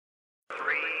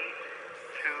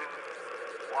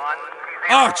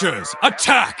Archers,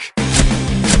 attack!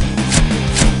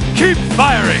 Keep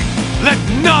firing! Let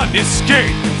none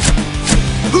escape!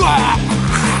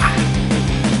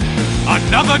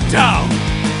 Another down!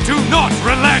 Do not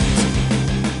relent!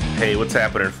 Hey, what's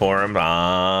happening, Forum?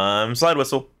 I'm Slide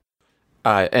Whistle.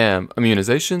 I am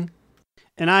Immunization.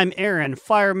 And I'm Aaron,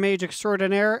 Fire Mage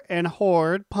Extraordinaire and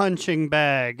Horde Punching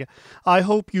Bag. I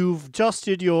hope you've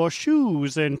adjusted your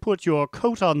shoes and put your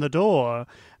coat on the door,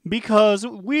 because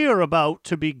we're about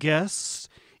to be guests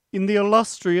in the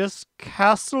illustrious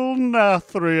Castle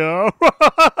Nathria.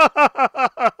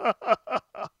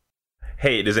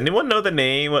 Hey, does anyone know the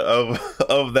name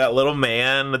of that little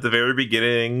man at the very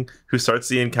beginning who starts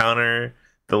the encounter?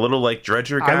 The little,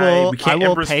 dredger guy? I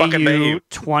will pay you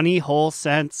 20 whole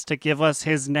cents to give us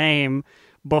his name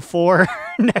before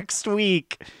next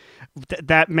week.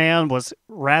 That man was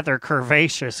rather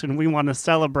curvaceous, and we want to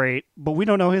celebrate, but we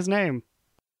don't know his name.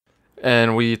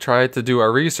 And we tried to do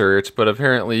our research, but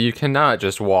apparently you cannot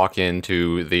just walk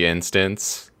into the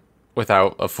instance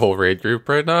without a full raid group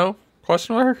right now?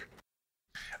 Question mark?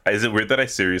 Is it weird that I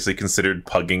seriously considered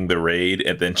pugging the raid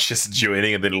and then just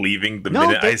joining and then leaving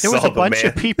minute I saw the man? There was a bunch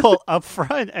of people up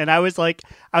front, and I was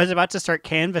about to start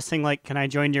canvassing, can I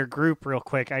join your group real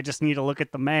quick? I just need to look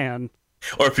at the man.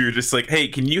 Or if you were just hey,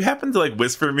 can you happen to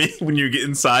whisper me when you get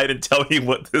inside and tell me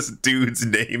what this dude's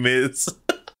name is?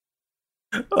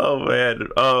 Oh man.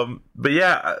 But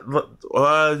yeah,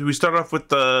 do we start off with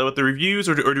the reviews,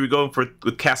 or do we go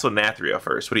with Castle Nathria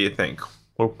first? What do you think?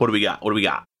 What do we got?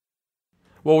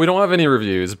 Well, we don't have any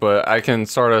reviews, but I can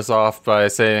start us off by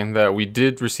saying that we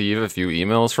did receive a few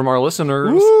emails from our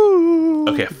listeners. Ooh,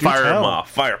 okay, fire them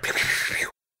off. Fire.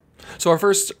 So our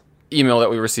first email that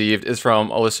we received is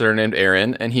from a listener named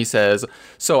Aaron, and he says,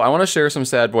 "So I want to share some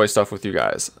sad boy stuff with you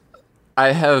guys.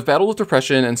 I have battled with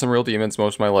depression and some real demons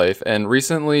most of my life, and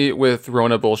recently with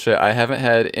Rona bullshit, I haven't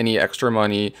had any extra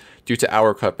money due to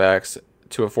hour cutbacks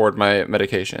to afford my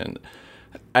medication.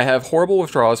 I have horrible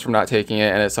withdrawals from not taking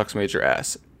it, and it sucks major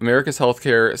ass. America's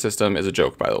healthcare system is a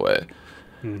joke, by the way.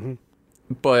 Mm-hmm.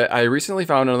 But I recently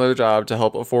found another job to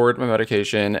help afford my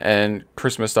medication and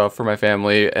Christmas stuff for my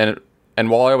family, and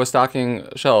while I was stocking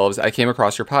shelves, I came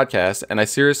across your podcast, and I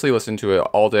seriously listened to it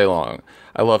all day long.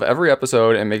 I love every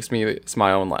episode and makes me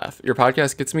smile and laugh. Your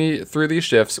podcast gets me through these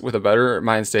shifts with a better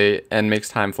mind state and makes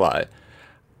time fly.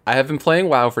 I have been playing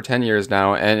WoW for 10 years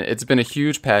now, and it's been a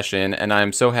huge passion, and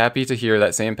I'm so happy to hear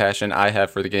that same passion I have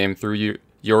for the game through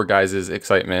your guys'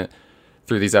 excitement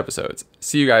through these episodes.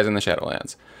 See you guys in the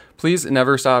Shadowlands. Please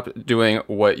never stop doing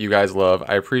what you guys love.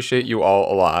 I appreciate you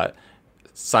all a lot.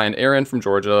 Signed, Aaron from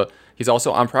Georgia. He's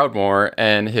also on Proudmoore,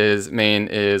 and his main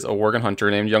is a Worgen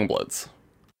hunter named Youngbloods."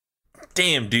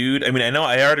 Damn, dude. I mean, I know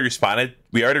we already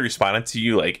responded to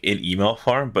you in email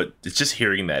form, but it's just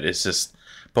hearing that it's just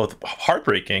both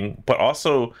heartbreaking, but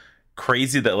also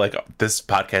crazy that this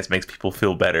podcast makes people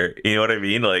feel better. You know what I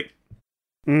mean?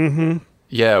 Mm-hmm.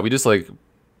 Yeah, we just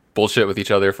bullshit with each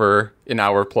other for an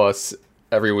hour plus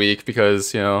every week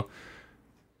because,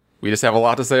 we just have a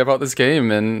lot to say about this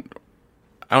game, and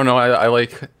I don't know, I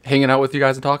like hanging out with you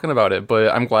guys and talking about it,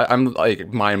 but I'm glad, I'm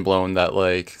mind blown that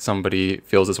somebody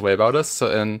feels this way about us,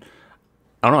 and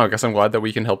I don't know, I guess I'm glad that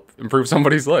we can help improve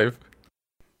somebody's life.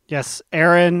 Yes,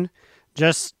 Aaron,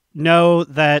 just know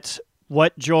that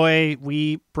what joy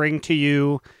we bring to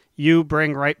you, you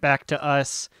bring right back to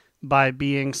us by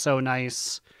being so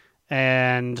nice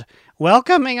and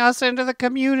welcoming us into the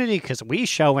community, because we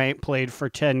ain't played for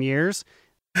 10 years.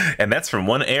 And that's from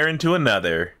one Aaron to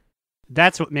another.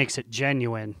 That's what makes it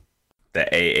genuine.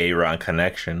 The Aaron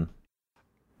connection.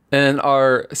 And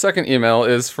our second email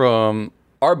is from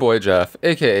our boy Jeff,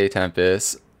 aka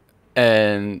Tempest,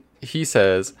 and he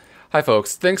says, "Hi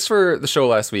folks, thanks for the show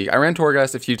last week. I ran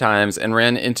Torghast a few times and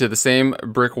ran into the same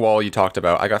brick wall you talked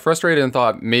about. I got frustrated and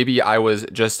thought maybe I was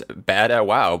just bad at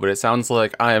WoW, but it sounds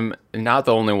like I'm not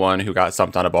the only one who got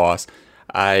stumped on a boss.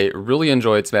 I really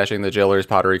enjoyed smashing the Jailer's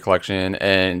Pottery Collection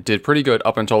and did pretty good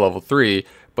up until level 3,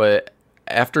 but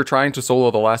after trying to solo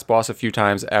the last boss a few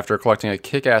times after collecting a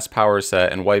kick-ass power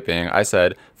set and wiping, I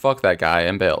said, fuck that guy,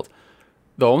 and bailed.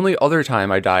 The only other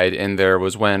time I died in there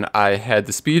was when I had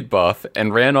the speed buff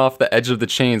and ran off the edge of the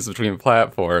chains between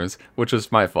platforms, which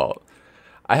was my fault.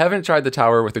 I haven't tried the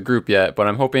tower with the group yet, but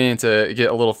I'm hoping to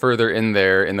get a little further in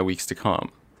there in the weeks to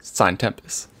come. Signed,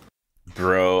 Tempest."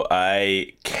 Bro,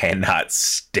 I cannot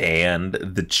stand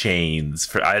the chains.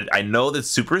 I know that's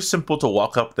super simple to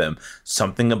walk up them.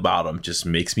 Something about them just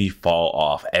makes me fall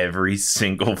off every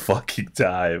single fucking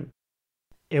time.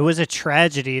 It was a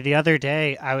tragedy. The other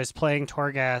day, I was playing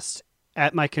Torghast,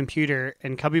 at my computer,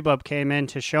 and Cubby Bub came in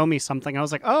to show me something. I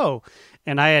was like, oh,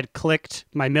 and I had clicked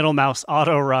my middle mouse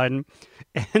auto run.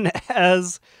 And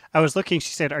as I was looking,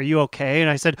 she said, are you okay? And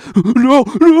I said,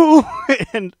 no.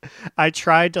 And I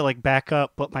tried to like back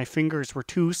up, but my fingers were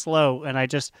too slow. And I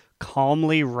just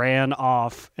calmly ran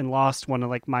off and lost one of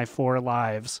like my 4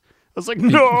 lives. I was like,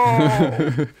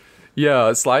 no.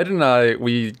 Yeah, Slide and I,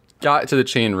 we got to the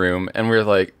chain room and we were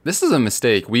like, this is a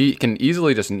mistake. We can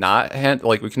easily just not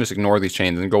we can just ignore these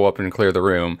chains and go up and clear the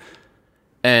room.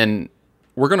 And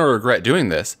we're going to regret doing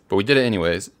this, but we did it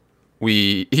anyways.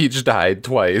 We each died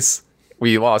twice.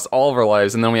 We lost all of our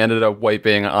lives, and then we ended up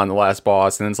wiping on the last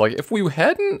boss. And it's like, if we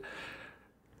hadn't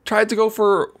tried to go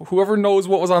for whoever knows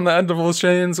what was on the end of those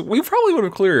chains, we probably would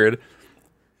have cleared.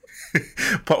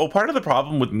 Well, part of the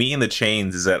problem with me and the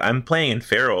chains is that I'm playing in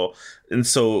Feral, and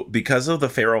so because of the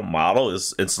Feral model,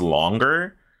 it's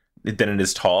longer than it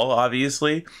is tall,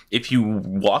 obviously. If you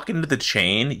walk into the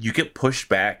chain, you get pushed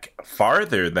back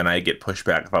farther than I get pushed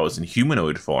back if I was in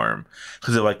humanoid form,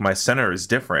 because like my center is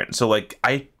different. So like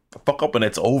I fuck up and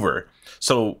it's over.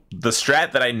 So the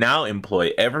strat that I now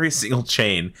employ every single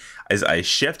chain is I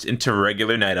shift into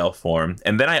regular Night Elf form,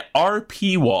 and then I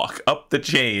RP walk up the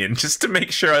chain just to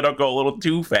make sure I don't go a little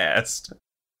too fast.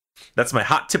 That's my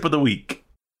hot tip of the week.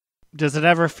 Does it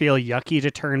ever feel yucky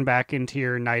to turn back into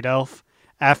your Night Elf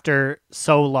after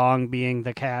so long being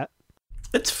the cat?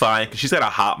 It's fine, because she's got a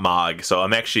hot mog, so I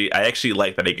actually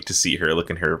like that I get to see her look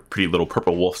in her pretty little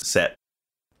purple wolf set.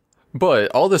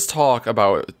 But all this talk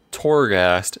about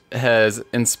Torghast has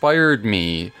inspired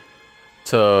me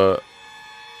to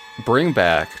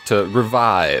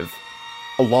revive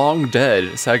a long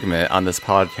dead segment on this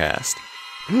podcast.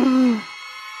 You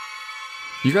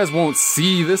guys won't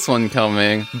see this one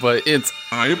coming, but it's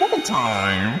eyeball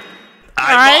time.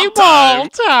 Eyeball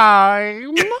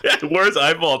time! Where's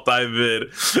eyeball time been?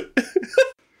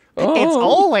 It's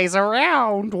always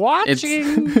around,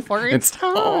 watching for its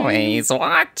time. Always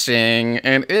watching.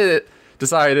 And it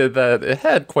decided that it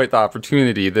had quite the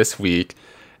opportunity this week.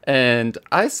 And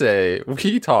I say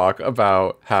we talk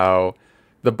about how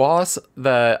the boss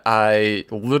that I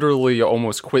literally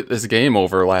almost quit this game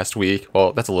over last week,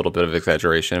 well, that's a little bit of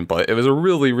exaggeration, but it was a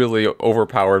really, really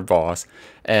overpowered boss.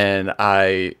 And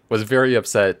I was very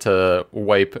upset to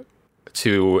wipe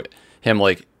to him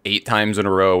like 8 times in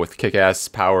a row with kick-ass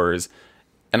powers.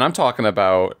 And I'm talking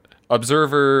about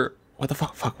Observer... What the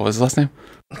fuck? What was his last name?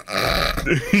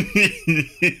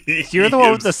 You're the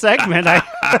one with the segment.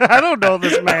 I don't know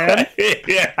this man.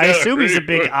 Yeah, I assume he's a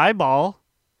big eyeball.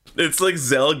 It's like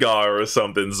Zelgar or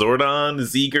something. Zordon,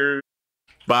 Zeger,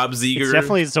 Bob Zeger. It's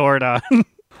definitely Zordon.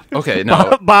 Okay,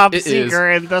 no. Bob Seeger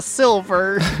and the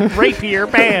Silver Rapier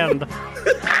Band.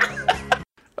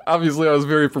 Obviously, I was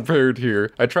very prepared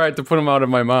here. I tried to put him out of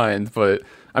my mind, but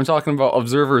I'm talking about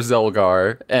Observer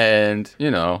Zelgar, and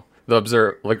the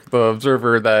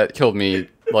observer that killed me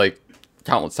like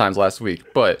countless times last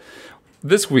week. But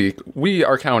this week, we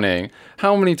are counting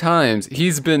how many times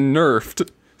he's been nerfed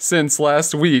since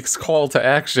last week's call to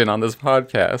action on this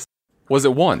podcast. Was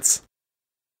it once?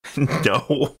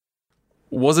 No.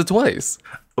 Was it twice?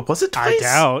 Was it twice? I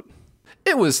doubt.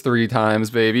 It was 3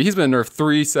 times, baby. He's been nerfed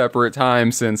 3 separate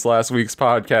times since last week's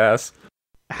podcast.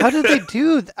 How did they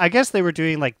do? I guess they were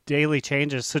doing like daily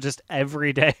changes, so just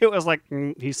every day it was like,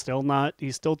 he's still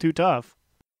too tough.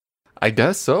 I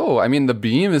guess so. I mean, the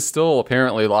beam is still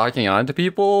apparently locking onto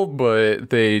people,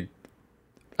 but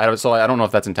I don't know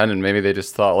if that's intended. Maybe they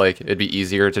just thought like it'd be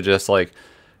easier to just like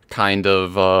kind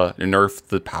of nerf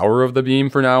the power of the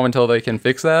beam for now until they can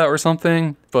fix that or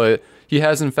something. But he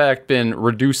has in fact been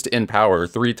reduced in power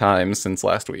 3 times since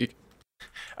last week.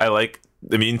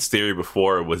 The Mean's theory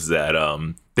before was that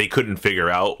they couldn't figure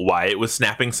out why it was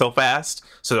snapping so fast.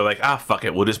 So they're like, fuck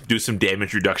it, we'll just do some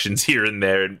damage reductions here and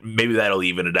there, and maybe that'll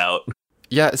even it out.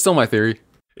 Yeah, it's still my theory.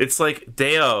 It's like,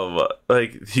 damn,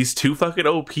 like, he's too fucking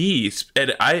OP.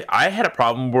 And I had a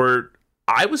problem where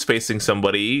I was facing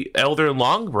somebody, Elder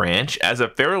Longbranch, as a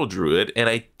Feral Druid, and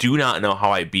I do not know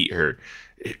how I beat her.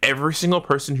 Every single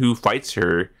person who fights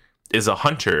her is a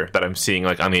hunter that I'm seeing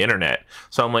like on the internet.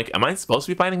 So I'm like, am I supposed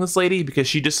to be fighting this lady? Because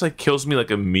she just like kills me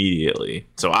like immediately.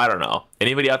 So I don't know.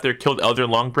 Anybody out there killed Elder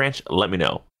Longbranch? Let me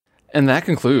know. And that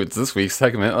concludes this week's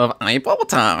segment of Eyeball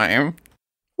Time.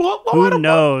 Who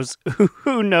knows?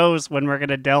 Who knows when we're going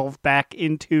to delve back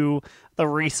into the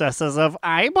recesses of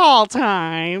Eyeball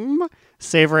Time?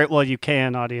 Savor it while you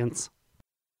can, audience.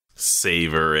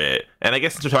 Savor it. And I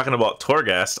guess since we're talking about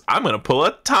Torghast, I'm going to pull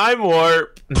a time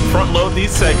warp and front load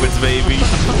these segments, baby.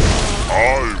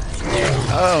 Oh,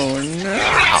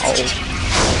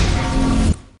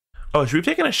 no. Oh, should we be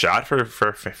taking a shot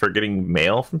for getting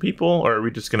mail from people, or are we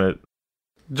just gonna?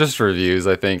 Just reviews,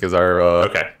 I think, is our.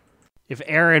 Okay. If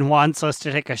Aaron wants us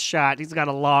to take a shot, he's got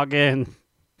to log in.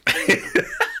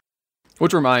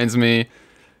 Which reminds me,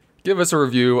 give us a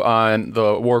review on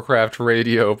the Warcraft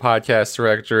Radio podcast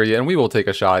directory, and we will take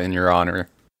a shot in your honor.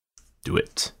 Do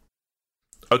it.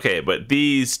 Okay, but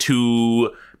these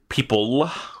two people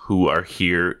who are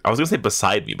here, I was gonna say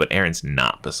beside me, but Aaron's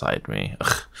not beside me.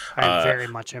 Ugh. I very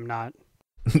much am not.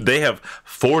 They have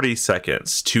 40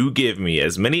 seconds to give me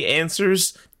as many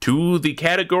answers to the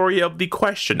category of the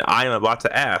question I am about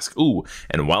to ask. Ooh,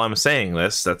 and while I'm saying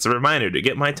this, that's a reminder to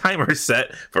get my timer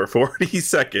set for 40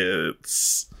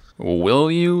 seconds.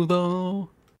 Will you, though?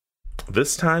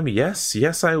 This time,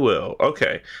 yes, I will.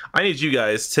 Okay, I need you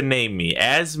guys to name me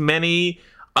as many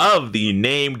of the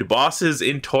named bosses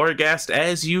in Torghast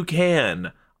as you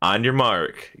can. On your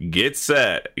mark, get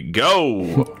set,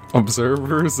 go!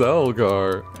 Observer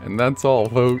Zelgar. And that's all,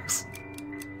 folks.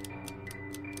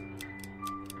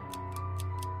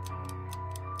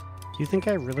 Do you think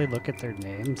I really look at their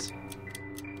names?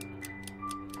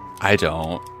 I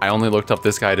don't. I only looked up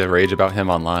this guy to rage about him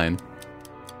online.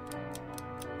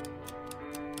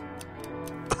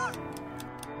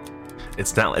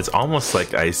 It's not. It's almost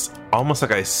like I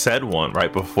said one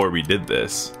right before we did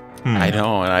this. I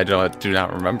know, and I do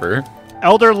not remember.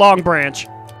 Elder Longbranch.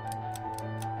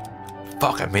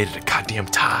 Fuck! I made it a goddamn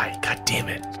tie. God damn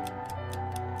it!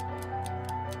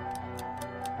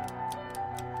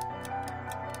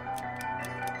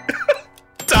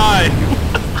 Tie.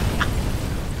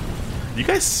 You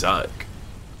guys suck.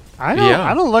 I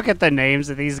don't look at the names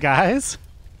of these guys.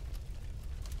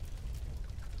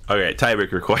 Okay,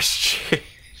 tiebreaker question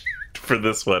for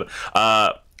this one.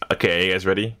 Okay, you guys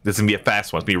ready? This is gonna be a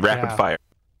fast one. It's gonna be rapid fire.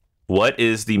 What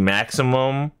is the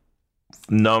maximum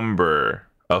number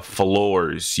of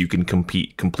floors you can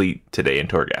complete today in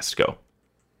Torghast? Go.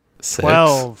 6.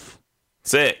 12.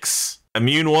 6.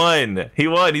 Immune won. He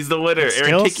won. He's the winner. Still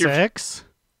Aaron, take 6?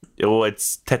 Well,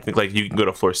 it's technically like you can go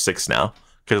to floor 6 now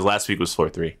because last week was floor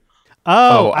 3.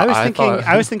 Oh, I was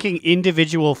thought- thinking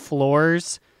individual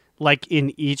floors, like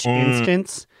in each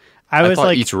instance. I was thought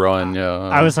like each run, yeah.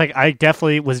 I was like, I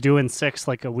definitely was doing 6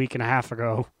 like a week and a half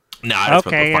ago. Nah, I just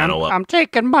put Okay, the final up. I'm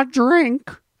taking my drink.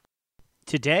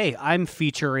 Today, I'm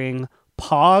featuring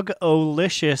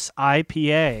Pog-O-Licious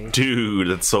IPA. Dude,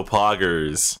 that's so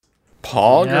poggers.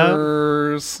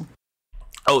 Poggers.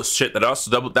 Oh shit! That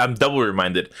also I'm double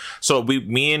reminded. So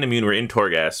me and Immune were in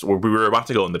Torghast, or we were about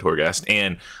to go into Torghast,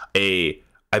 and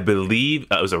I believe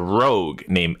it was a rogue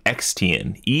named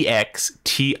Extian,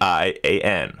 Extian,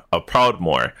 of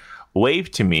Proudmoore,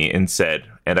 waved to me and said,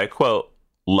 and I quote,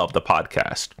 "Love the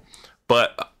podcast."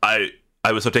 But I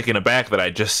was so taken aback that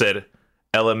I just said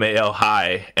LMAO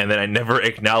hi, and then I never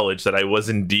acknowledged that I was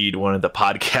indeed one of the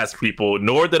podcast people,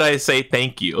 nor did I say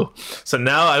thank you. So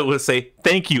now I will say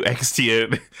thank you,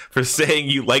 Extian, for saying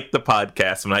you liked the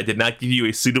podcast when I did not give you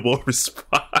a suitable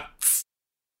response.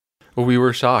 We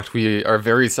were shocked. We are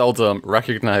very seldom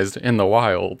recognized in the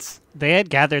wilds. They had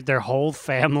gathered their whole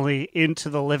family into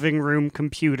the living room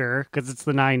computer because it's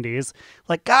the 90s.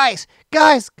 Like, guys,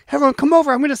 everyone come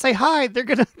over. I'm going to say hi. They're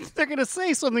going to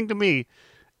say something to me.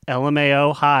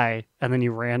 LMAO, hi. And then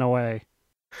you ran away.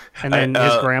 And then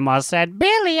his grandma said,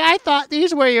 Billy, I thought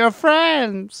these were your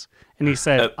friends. And he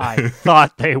said, I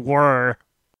thought they were.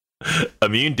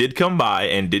 Immune did come by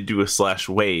and did do a slash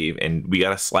wave, and we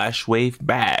got a slash wave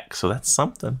back, so that's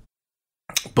something.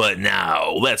 But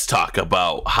now let's talk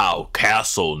about how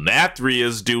Castle Natria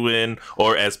is doing,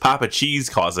 or as Papa Cheese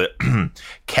calls it,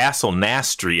 Castle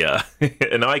Nastria.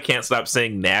 And now I can't stop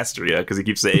saying Nastria because he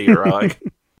keeps saying it wrong.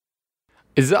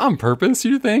 Is it on purpose,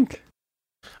 you think?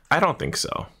 I don't think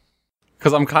so.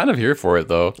 Because I'm kind of here for it,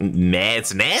 though.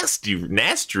 It's nasty,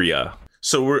 Nastria.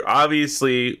 So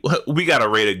we got a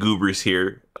rate of goobers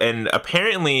here. And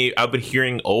apparently I've been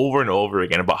hearing over and over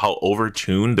again about how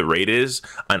overtuned the rate is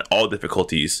on all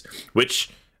difficulties, which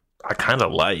I kind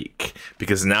of like,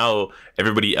 because now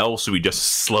everybody else will be just as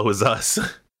slow as us.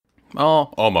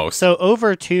 Oh, almost. So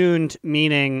overtuned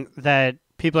meaning that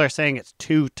people are saying it's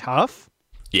too tough?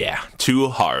 Yeah, too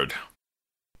hard.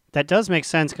 That does make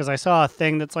sense, because I saw a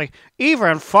thing that's like,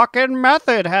 even fucking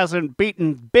Method hasn't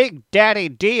beaten Big Daddy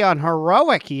D on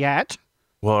Heroic yet.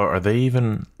 Well,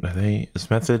 is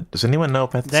Method, does anyone know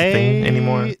if Method's a thing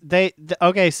anymore?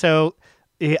 Okay, so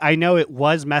I know it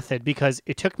was Method, because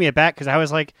it took me aback, because I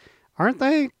was like, aren't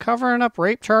they covering up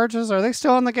rape charges? Are they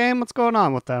still in the game? What's going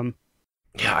on with them?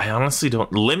 Yeah, I honestly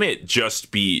don't. Limit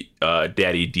just beat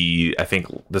Daddy D, I think,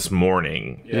 this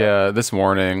morning. Yeah, this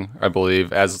morning, I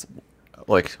believe, as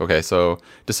Like, okay, so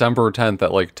December 10th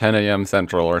at like 10 a.m.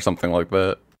 Central or something like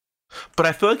that. But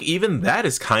I feel like even that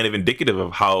is kind of indicative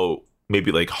of how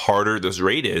maybe like harder this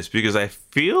raid is, because I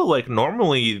feel like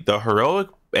normally the heroic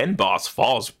end boss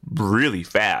falls really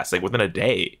fast, like within a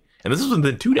day. And this is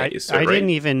within 2 days. I didn't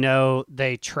even know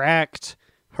they tracked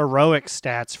heroic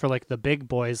stats for like the big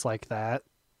boys like that.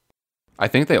 I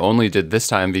think they only did this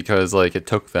time because like it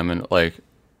took them in like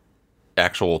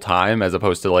actual time, as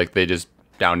opposed to like they just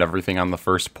downed everything on the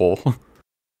first pull.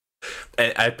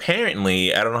 And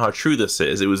apparently, I don't know how true this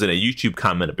is. It was in a YouTube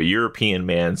comment of a European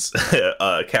man's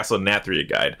Castle Nathria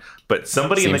guide, but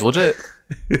somebody Seems legit.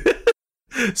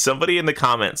 somebody in the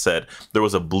comments said there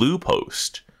was a blue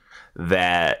post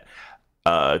that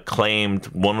claimed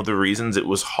one of the reasons it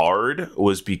was hard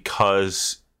was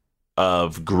because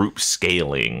of group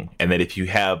scaling, and that if you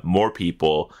have more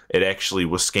people, it actually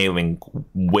was scaling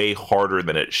way harder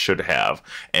than it should have.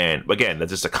 And again,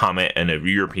 that's just a comment in a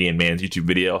European man's YouTube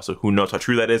video, so who knows how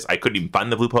true that is. I couldn't even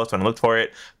find the blue post when I looked for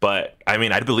it, but I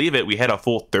mean, I'd believe it. We had a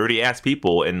full 30 ass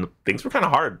people and things were kind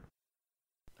of hard.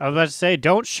 I was about to say,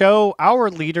 don't show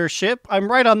our leadership. I'm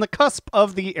right on the cusp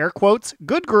of the air quotes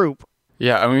good group.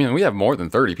 Yeah, I mean, we have more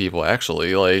than 30 people,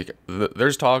 actually. Like,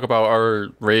 there's talk about our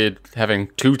raid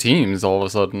having 2 teams all of a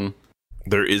sudden.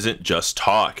 There isn't just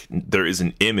talk. There is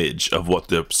an image of what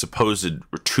the supposed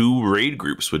 2 raid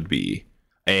groups would be.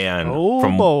 And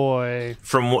from what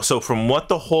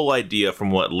the whole idea,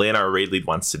 from what Lynn, our raid lead,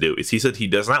 wants to do, is he said he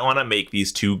does not want to make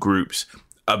these 2 groups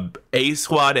A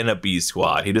squad and a B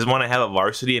squad. He doesn't want to have a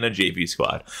varsity and a JV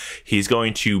squad. He's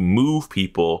going to move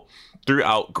people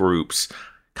throughout groups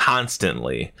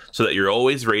constantly, so that you're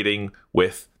always raiding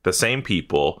with the same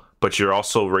people, but you're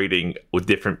also raiding with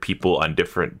different people on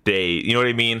different days. You know what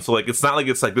I mean? So like, it's not like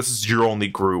it's like this is your only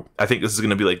group. I think this is going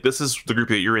to be like, this is the group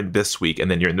that you're in this week,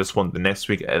 and then you're in this one the next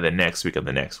week, and the next week, and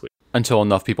the next week, until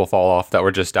enough people fall off that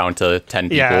we're just down to 10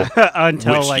 people. Yeah,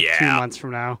 until 2 months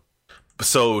from now.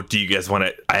 So do you guys want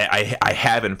to? I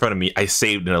have in front of me. I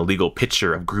saved an illegal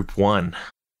picture of Group 1.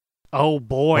 Oh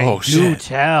boy! Oh, do shit.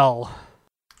 tell.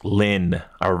 Lynn,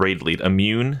 our raid lead,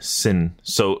 Immune, Sin.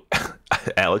 So,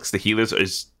 Alex, the healers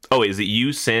is it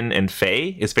you, Sin, and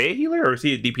Faye? Is Faye a healer or is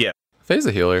he a DPS? Faye's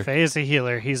a healer. Faye is a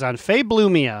healer. He's on Faye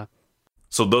Blumia.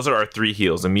 So those are our 3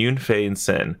 heals: Immune, Faye, and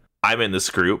Sin. I'm in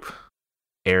this group.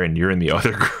 Aaron, you're in the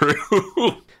other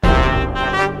group.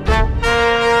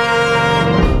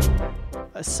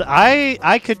 So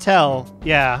I could tell.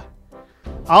 Yeah.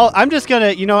 I'm just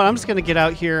gonna get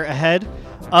out here ahead.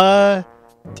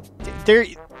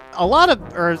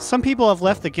 Some people have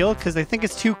left the guild because they think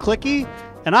it's too clicky,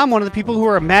 and I'm one of the people who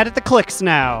are mad at the clicks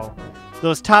now.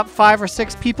 Those top 5 or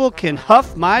 6 people can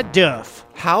huff my duff.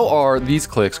 How are these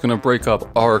cliques gonna break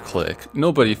up our clique?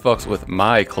 Nobody fucks with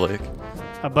my clique.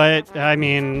 But I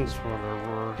mean,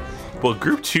 Well,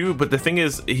 Group 2, but the thing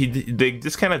is, they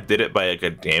just kind of did it by like a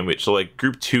damage. So like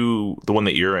Group 2, the one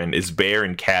that you're in, is Bear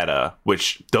and Kata,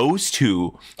 which those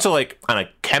 2. So like on a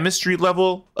chemistry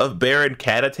level of Bear and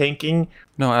Kata tanking.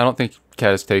 No, I don't think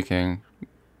Cat is taking.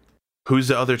 Who's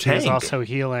the other tank? he's also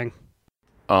healing.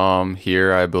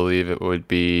 Here I believe it would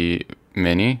be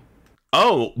Minnie.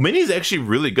 Oh, Minnie's actually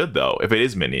really good though. If it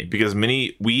is Minnie, because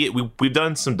Minnie, we've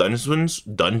done some dungeons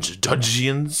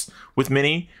with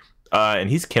Minnie. And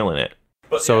he's killing it.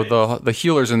 But So yeah, the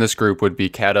healers in this group would be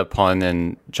Kata, Pun,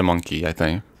 and Jamunki, I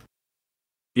think.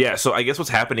 yeah, so I guess what's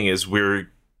happening is we're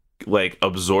like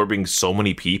absorbing so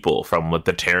many people from like,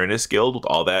 the Tyrannus Guild with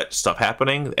all that stuff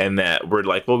happening, and that we're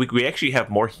like, well, we actually have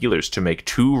more healers to make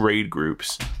 2 raid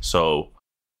groups. So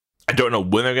I don't know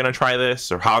when they're going to try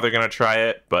this or how they're going to try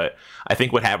it, but I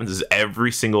think what happens is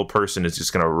every single person is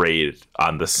just going to raid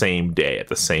on the same day at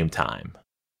the same time.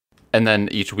 And then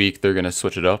each week they're gonna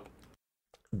switch it up.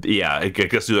 Yeah, I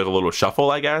guess do like a little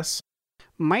shuffle, I guess.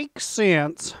 Makes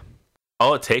sense.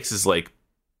 All it takes is like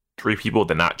 3 people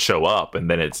to not show up,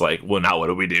 and then it's like, well, now what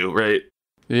do we do, right?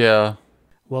 Yeah.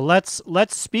 Well, let's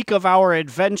speak of our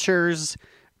adventures.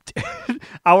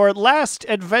 Our last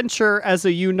adventure as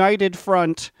a united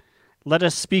front. Let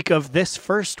us speak of this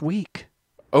first week.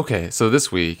 Okay, so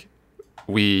this week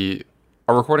we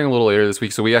are recording a little later this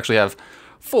week, so we actually have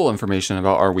full information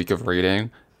about our week of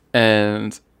raiding.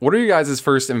 And what are you guys'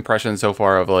 first impressions so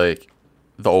far of like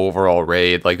the overall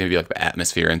raid, like maybe like the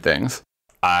atmosphere and things?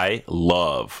 I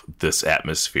love this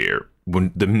atmosphere.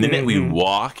 When the minute we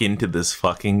walk into this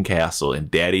fucking castle and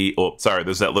there's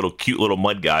that little cute little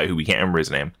mud guy who we can't remember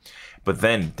his name, but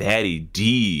then Daddy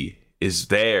D is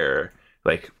there,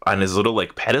 like on his little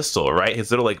like pedestal, right?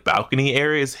 His little like balcony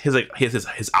area.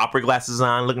 His opera glasses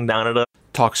on, looking down at us.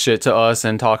 talks shit to us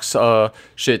and talks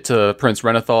shit to Prince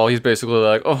Renathal. He's basically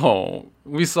like, oh,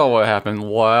 we saw what happened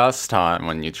last time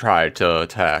when you tried to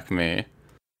attack me.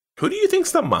 Who do you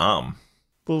think's the mom?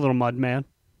 The little mud man.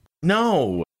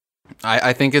 No.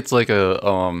 I think it's like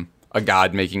a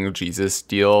God making Jesus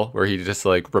deal where he just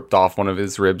like ripped off one of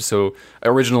his ribs, so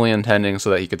originally intending so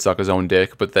that he could suck his own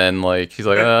dick, but then like he's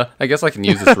like, I guess I can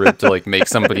use this rib to like make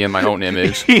somebody in my own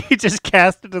image. He just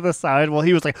cast it to the side while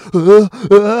he was like,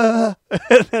 and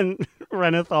then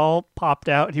Renathal popped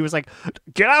out and he was like,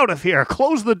 get out of here,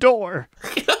 close the door.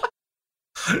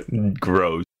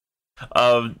 Gross.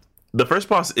 The first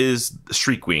boss is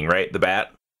Shriekwing, right? The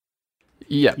bat.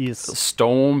 Yeah, Yes.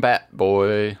 Stone Bat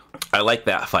Boy. I like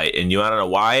that fight, and you want to know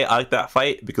why I like that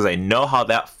fight? Because I know how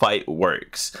that fight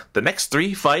works. The next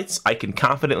 3 fights, I can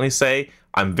confidently say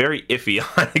I'm very iffy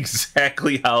on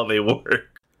exactly how they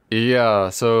work. Yeah,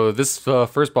 so this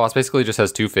first boss basically just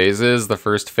has 2 phases. The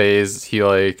first phase, he's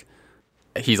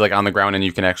like on the ground and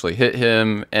you can actually hit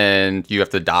him, and you have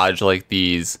to dodge like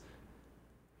these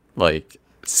like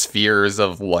spheres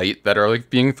of light that are like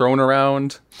being thrown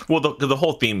around. Well, the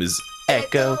whole theme is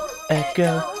echo,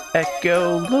 echo,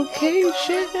 echo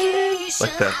location.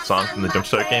 Like that song from the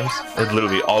Jumpstart games. It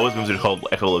literally, all those moves are called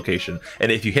echolocation.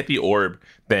 And if you hit the orb,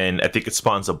 then I think it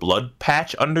spawns a blood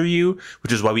patch under you,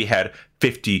 which is why we had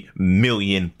 50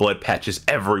 million blood patches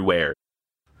everywhere.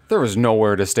 There was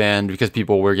nowhere to stand because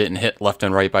people were getting hit left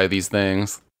and right by these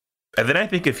things. And then I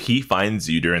think if he finds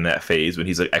you during that phase when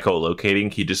he's like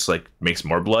echolocating, he just like makes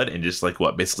more blood and just like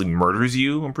basically murders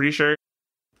you, I'm pretty sure.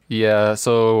 Yeah,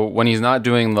 so when he's not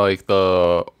doing like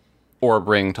the orb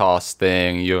ring toss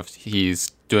thing, he's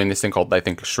doing this thing called, I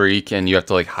think, Shriek, and you have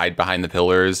to like hide behind the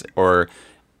pillars, or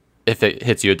if it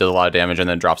hits you, it does a lot of damage and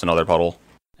then drops another puddle.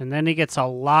 And then he gets a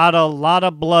lot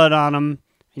of blood on him,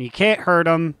 and you can't hurt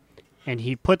him. And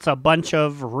he puts a bunch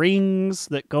of rings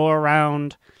that go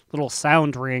around, little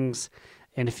sound rings.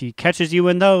 And if he catches you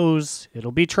in those,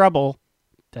 it'll be trouble.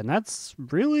 Then that's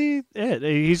really it.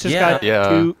 He's just got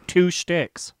two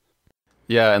shticks.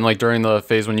 Yeah, and like during the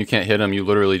phase when you can't hit him, you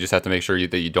literally just have to make sure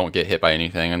that you don't get hit by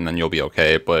anything, and then you'll be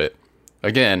okay. But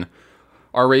again,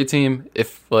 our raid team,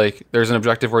 if like there's an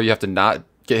objective where you have to not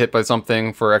get hit by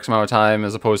something for X amount of time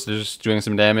as opposed to just doing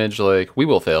some damage, like we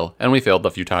will fail, and we failed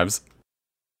a few times.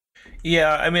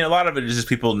 Yeah, I mean, a lot of it is just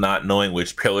people not knowing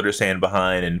which pillar to stand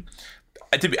behind, and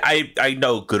I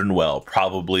know good and well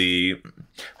probably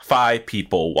 5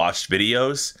 people watched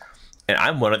videos, and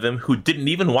I'm one of them who didn't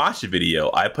even watch the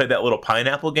video. I played that little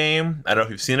pineapple game. I don't know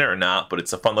if you've seen it or not, but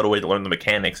it's a fun little way to learn the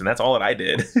mechanics, and that's all that I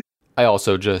did. I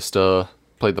also just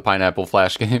played the Pineapple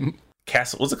Flash game.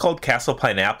 What's it called? Castle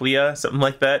Pineappelia? Something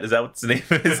like that? Is that what its name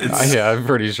is? Yeah, I'm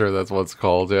pretty sure that's what it's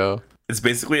called, yeah. It's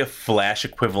basically a Flash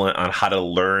equivalent on how to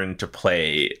learn to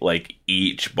play like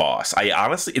each boss.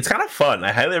 It's kind of fun.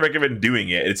 I highly recommend doing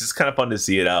it. It's just kind of fun to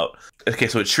see it out. Okay,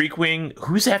 so it's Shriekwing.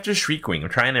 Who's after Shriekwing? I'm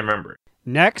trying to remember.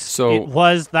 Next, it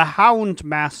was the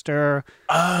Houndmaster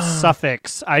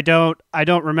Suffix. I don't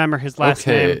remember his last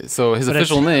name. Okay, so his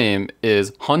official name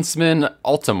is Huntsman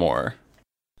Altimore.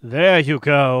 There you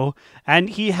go. And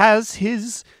he has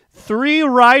his 3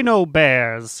 rhino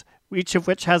bears, each of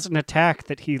which has an attack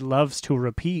that he loves to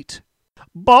repeat.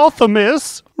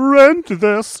 Balthamus, rend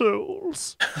their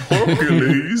souls.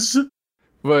 Hercules.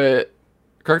 But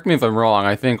correct me if I'm wrong,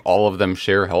 I think all of them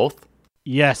share health.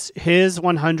 Yes, his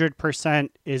 100%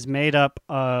 is made up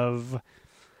of...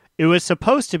 It was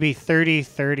supposed to be 30,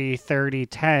 30, 30,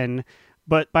 10,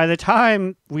 but by the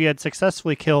time we had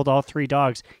successfully killed all 3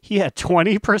 dogs, he had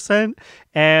 20%,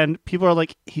 and people are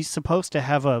like, he's supposed to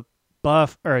have a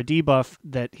buff or a debuff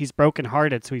that he's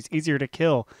brokenhearted, so he's easier to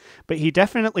kill. But he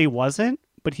definitely wasn't,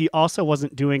 but he also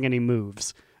wasn't doing any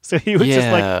moves. So he was just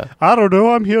like, I don't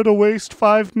know, I'm here to waste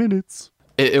 5 minutes.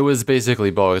 It was basically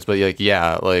both, but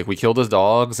like we killed his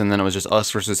dogs, and then it was just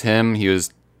us versus him. He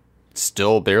was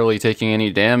still barely taking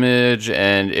any damage,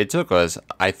 and it took us,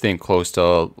 I think, close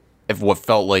to what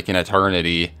felt like an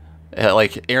eternity.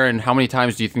 Like, Aaron, how many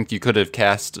times do you think you could have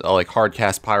cast hard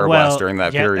cast Pyroblast during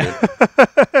that period?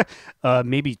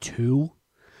 Maybe 2.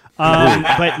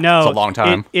 But no, it's a long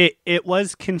time. It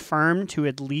was confirmed to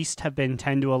at least have been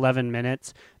 10 to 11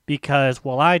 minutes, because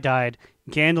while I died,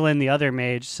 Gandalin, the other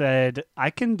mage, said, I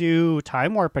can do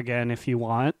Time Warp again if you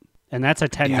want. And that's a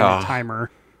 10-minute timer.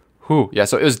 Whew. Yeah,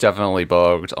 so it was definitely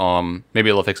bugged. Maybe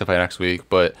it'll fix it by next week.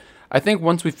 But I think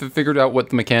once we figured out what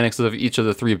the mechanics of each of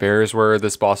the 3 bears were,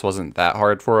 this boss wasn't that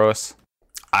hard for us.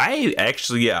 I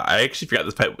actually forgot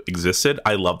this fight existed.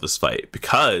 I love this fight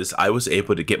because I was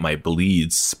able to get my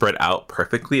bleeds spread out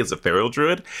perfectly as a feral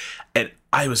druid. And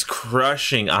I was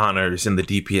crushing honors in the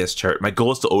DPS chart. My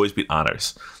goal is to always beat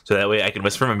honors, so that way I can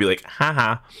whisper him and be like,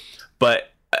 haha.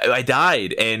 But I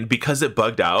died, and because it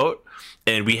bugged out,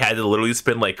 and we had to literally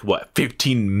spend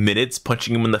 15 minutes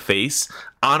punching him in the face,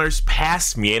 honors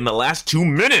passed me in the last 2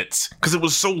 minutes because it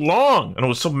was so long, and I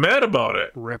was so mad about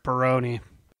it. Ripperoni.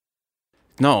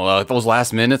 No, those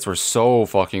last minutes were so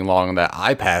fucking long that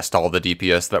I passed all the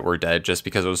DPS that were dead just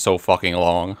because it was so fucking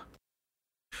long.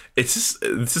 It's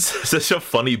just such a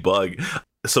funny bug.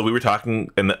 So we were talking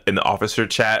in the officer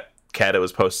chat. Kata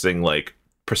was posting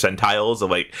percentiles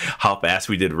of how fast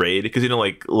we did raid, because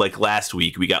like last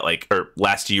week we got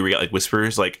last year we got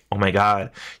whispers oh my god,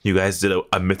 you guys did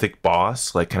a mythic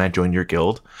boss, can I join your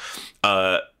guild?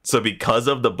 So because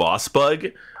of the boss bug,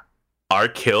 our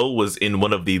kill was in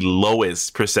one of the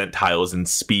lowest percentiles in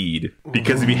speed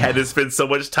because we had to spend so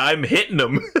much time hitting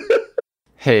them.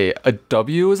 Hey, a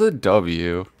W is a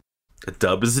W. A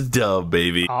dub is a dub,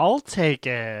 baby. I'll take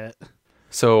it.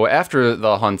 So after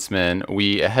the Huntsman,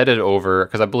 we headed over,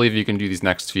 because I believe you can do these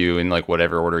next few in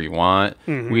whatever order you want.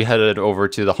 Mm-hmm. We headed over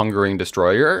to the Hungering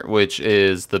Destroyer, which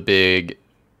is the big,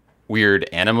 weird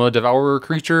anima devourer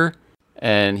creature.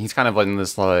 And he's kind of in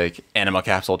this anima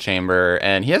capsule chamber,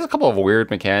 and he has a couple of weird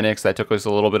mechanics that took us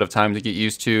a little bit of time to get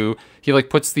used to. He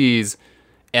puts these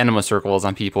anima circles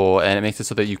on people, and it makes it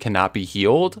so that you cannot be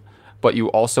healed, but you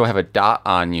also have a dot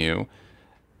on you,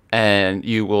 and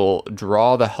you will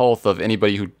draw the health of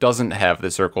anybody who doesn't have the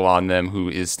circle on them who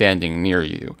is standing near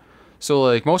you.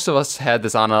 So most of us had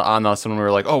this on us when we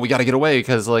were oh, we gotta get away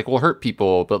because we'll hurt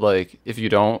people, but if you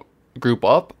don't group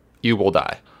up, you will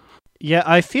die. Yeah,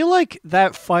 I feel like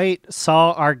that fight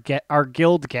saw our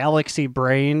guild galaxy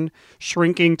brain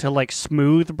shrinking to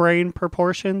smooth brain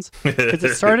proportions, because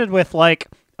it started with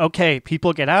okay,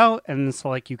 people get out, and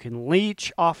so you can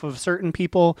leech off of certain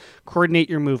people, coordinate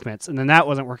your movements, and then that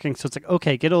wasn't working. So it's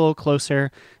okay, get a little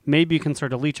closer, maybe you can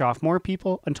sort of leech off more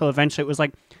people, until eventually it was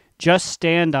just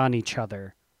stand on each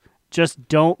other, just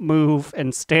don't move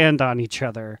and stand on each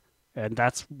other, and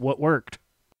that's what worked.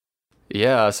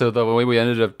 Yeah, so the way we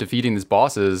ended up defeating these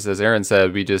bosses, as Aaron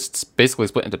said, we just basically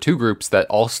split into two groups that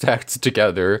all stacked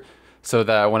together, so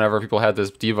that whenever people had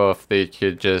this debuff, they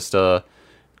could just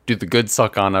do the good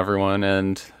suck on everyone,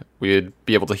 and we'd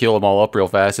be able to heal them all up real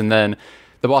fast. And then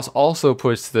the boss also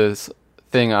puts this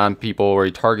thing on people where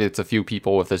he targets a few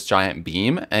people with this giant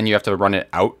beam, and you have to run it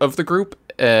out of the group.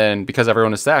 And because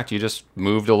everyone is stacked, you just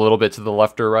moved a little bit to the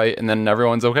left or right, and then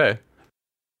everyone's okay.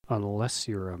 Unless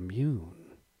you're immune.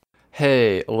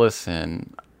 Hey,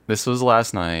 listen, this was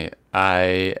last night.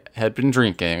 I had been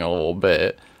drinking a little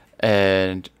bit,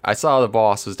 and I saw the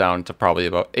boss was down to probably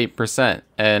about 8%,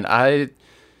 and I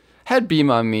had beam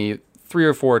on me 3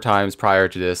 or 4 times prior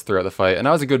to this throughout the fight, and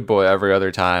I was a good boy every other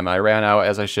time. I ran out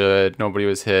as I should, nobody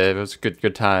was hit, it was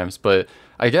good times, but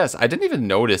I guess I didn't even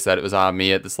notice that it was on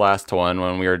me at this last one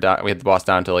when we had the boss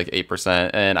down to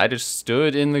 8%, and I just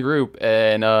stood in the group,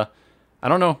 and I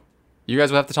don't know. You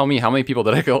guys will have to tell me, how many people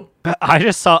did I kill? I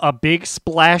just saw a big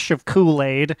splash of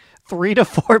Kool-Aid. 3 to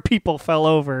 4 people fell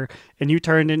over, and you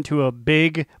turned into a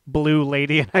big blue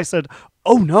lady. And I said,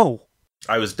 "Oh no!"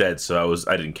 I was dead, so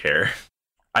I didn't care.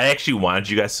 I actually wanted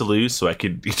you guys to lose so I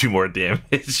could do more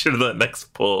damage for the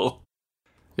next pull.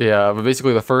 Yeah, but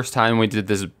basically the first time we did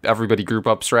this everybody group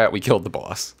up strat, we killed the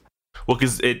boss. Well,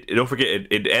 because don't forget,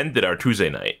 it ended our Tuesday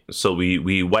night, so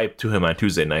we wiped to him on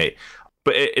Tuesday night.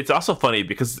 But it's also funny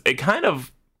because it kind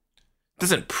of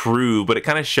doesn't prove, but it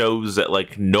kind of shows that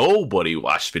nobody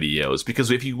watched videos.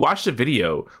 Because if you watched a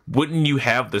video, wouldn't you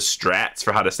have the strats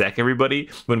for how to stack everybody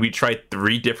when we tried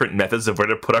 3 different methods of where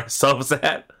to put ourselves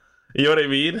at? You know what I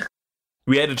mean?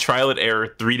 We had to trial and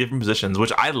error 3 different positions,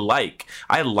 which I like.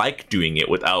 I like doing it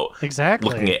without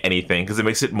looking at anything because it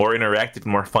makes it more interactive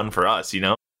and more fun for us, you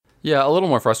know? Yeah, a little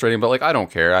more frustrating, but I don't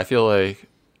care. I feel like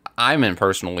I'm in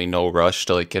personally no rush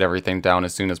to get everything down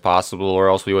as soon as possible, or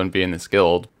else we wouldn't be in this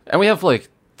guild. And we have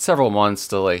several months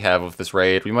to have with this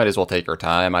raid. We might as well take our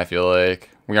time. I feel like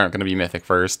we aren't going to be mythic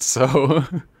first, so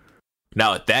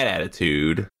now with that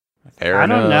attitude, fair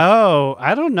enough.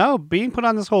 I don't know. Being put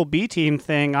on this whole B team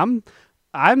thing,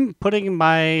 I'm putting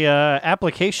my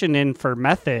application in for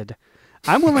method.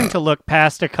 I'm willing to look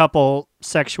past a couple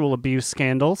sexual abuse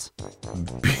scandals.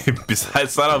 Besides,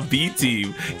 it's not a B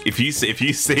team. If you say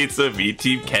it's a B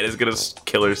team, Kat is gonna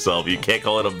kill herself. You can't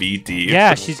call it a B team.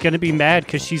 Yeah, she's gonna be mad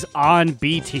because she's on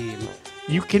B team.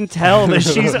 You can tell that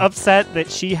she's upset that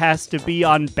she has to be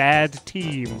on bad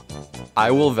team.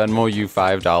 I will Venmo you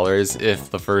 $5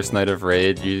 if the first night of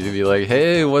raid you be like,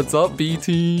 "Hey, what's up, B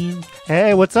team?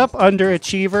 Hey, what's up,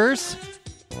 underachievers?"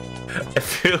 I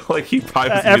feel like he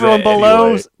probably was everyone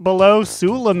below anyway.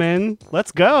 Suleiman.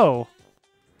 Let's go.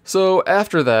 So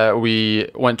after that, we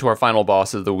went to our final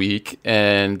boss of the week,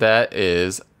 and that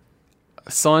is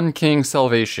Sun King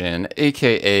Salvation,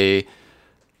 aka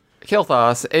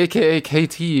Kael'thas, aka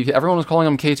KT. Everyone was calling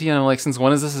him KT, and I'm like, since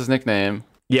when is this his nickname?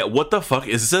 Yeah, what the fuck?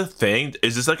 Is this a thing?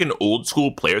 Is this like an old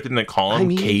school player thing they call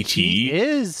him KT? He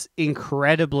is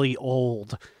incredibly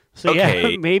old. So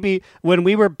Okay. yeah, maybe when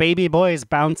we were baby boys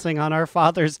bouncing on our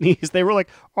father's knees, they were like,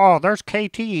 "Oh, there's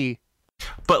KT."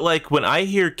 But like when I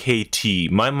hear KT,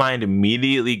 my mind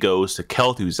immediately goes to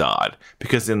Kel'Thuzad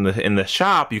because in the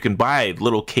shop you can buy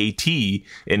little KT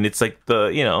and it's like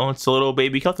it's a little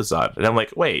baby Kel'Thuzad. And I'm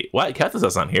like, wait, what?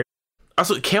 Kel'Thuzad's not here.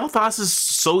 Also, Kael'thas is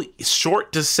so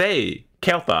short to say.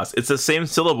 Kael'thas. It's the same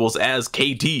syllables as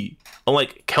KT.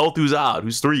 Unlike Kel'Thuzad,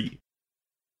 who's 3.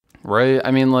 Right? I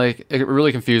mean, like, it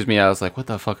really confused me. I was like, what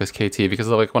the fuck is KT? Because,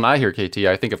 like, when I hear KT,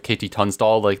 I think of KT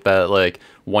Tunstall, like that, like,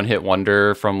 one-hit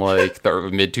wonder from, like, the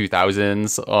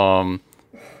mid-2000s.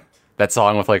 That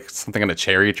song with, like, something on a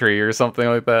cherry tree or something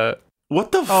like that.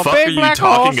 What the Oh, fuck big are you black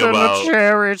talking horse in about? the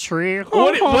cherry tree.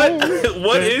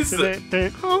 What is it?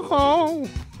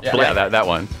 Yeah, that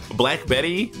one. Black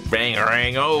Betty? Rang,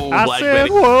 rang, oh, I Black said,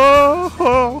 Betty. whoa,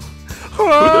 whoa,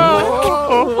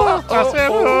 whoa. I said,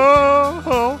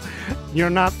 whoa, you're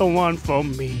not the one for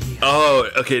me. Oh,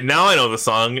 okay, now I know the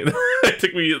song. It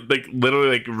took me, like, literally,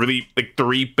 like, really, like,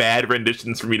 3 bad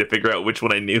renditions for me to figure out which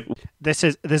one I knew. This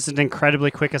is an incredibly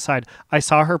quick aside. I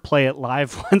saw her play it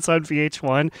live once on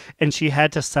VH1, and she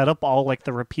had to set up all, like,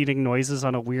 the repeating noises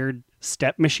on a weird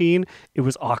step machine. It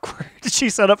was awkward. She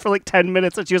set up for, like, 10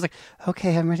 minutes, and she was like,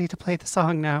 okay, I'm ready to play the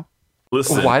song now.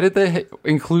 Listen, Why did they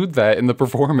include that in the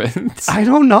performance? I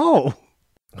don't know.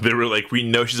 they were like, we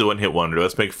know she's a one-hit wonder.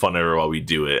 Let's make fun of her while we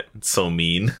do it. It's so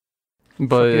mean.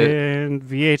 But And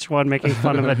VH1 making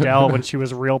fun of Adele when she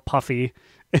was real puffy.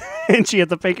 And she had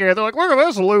the pink hair. They're like, look at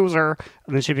this loser.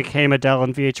 And then she became Adele,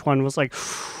 and VH1 was like,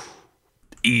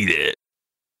 Eat it.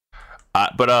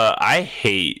 But I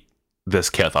hate this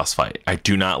Kael'thas fight. I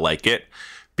do not like it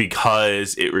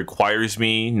because it requires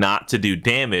me not to do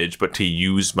damage, but to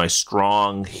use my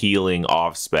strong healing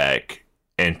off spec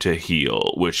and to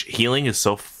heal, which healing is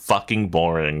so fucking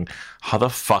boring. How the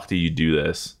fuck do you do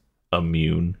this?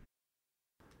 Immune.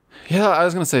 yeah, I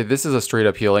was going to say, this is a straight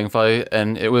up healing fight,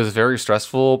 and it was very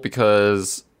stressful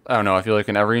because, I don't know, I feel like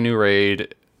in every new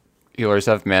raid, healers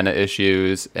have mana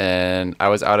issues, and I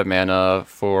was out of mana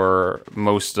for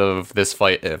most of this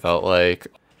fight, it felt like.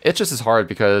 It just is hard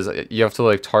because you have to,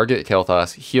 like, target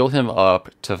Kael'thas, heal him up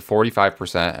to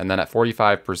 45%, and then at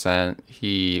 45%,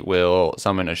 he will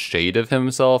summon a shade of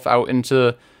himself out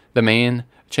into the main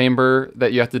chamber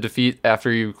that you have to defeat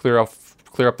after you clear up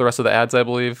the rest of the ads, I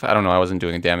believe. I don't know, I wasn't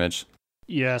doing damage.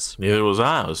 yes. Neither was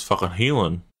I. I was fucking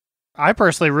healing. I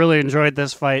personally really enjoyed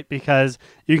this fight because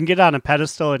you can get on a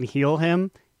pedestal and heal him,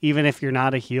 even if you're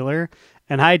not a healer.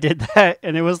 And I did that,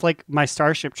 and it was like my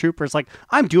Starship Troopers, like,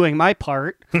 I'm doing my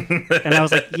part. And I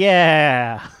was like,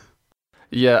 yeah.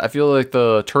 Yeah, I feel like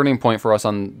the turning point for us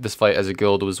on this fight as a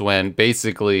guild was when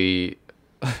basically,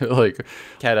 like,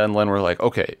 Kata and Len were like,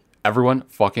 okay, everyone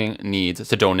fucking needs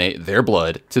to donate their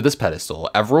blood to this pedestal.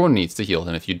 Everyone needs to heal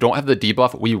him. If you don't have the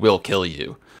debuff, we will kill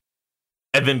you.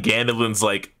 And then Gandolin's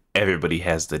like, everybody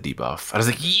has the debuff. I was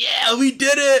like, yeah, we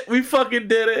did it. We fucking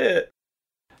did it.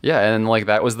 Yeah, and, like,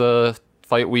 that was the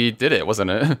fight we did it, wasn't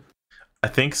it? I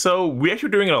think so. We actually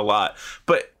were doing it a lot,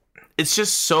 but it's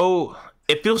just so,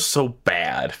 it feels so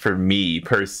bad for me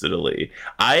personally.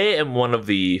 I am one of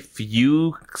the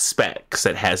few specs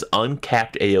that has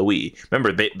uncapped AoE.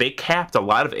 Remember, they capped a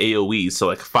lot of AoE, so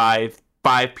like five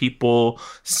people,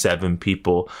 7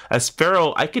 people. As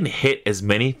Pharaoh, I can hit as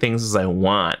many things as I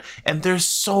want, and there's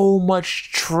so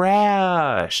much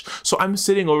trash. So I'm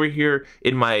sitting over here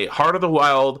in my Heart of the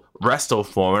Wild resto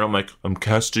form, and I'm like, I'm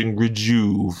casting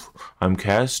Rejuve, I'm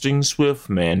casting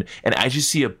Swiftman, and I just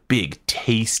see a big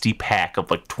tasty pack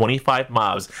of like 25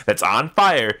 mobs that's on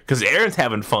fire because Aaron's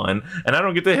having fun, and I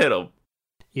don't get to hit them.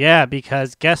 Yeah,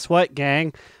 because guess what,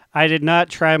 gang? I did not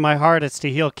try my hardest to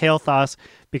heal Kael'thas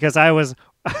because I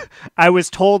was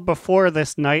told before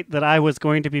this night that I was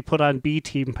going to be put on B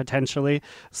team potentially.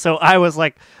 So I was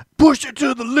like, push it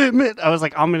to the limit. I was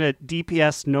like, I'm going to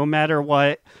DPS no matter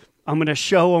what. I'm going to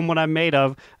show them what I'm made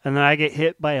of. And then I get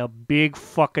hit by a big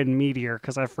fucking meteor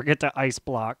because I forget to ice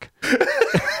block.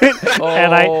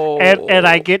 and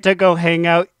I get to go hang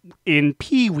out in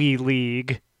Pee Wee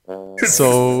League.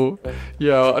 So,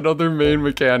 yeah, another main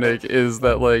mechanic is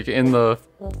that, like, in the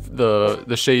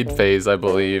shade phase, I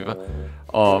believe,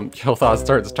 Kilthos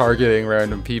starts targeting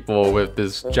random people with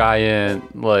this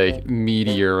giant, like,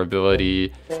 meteor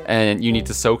ability, and you need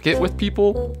to soak it with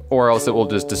people, or else it will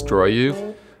just destroy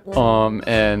you.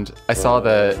 And I saw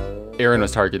that Aaron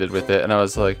was targeted with it, and I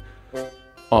was like,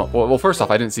 oh, well, first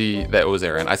off, I didn't see that it was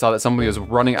Aaron. I saw that somebody was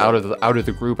running out of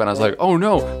the group, and I was like, oh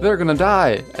no, they're gonna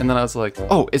die. And then I was like,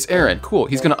 oh, it's Aaron. Cool.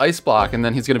 He's gonna ice block, and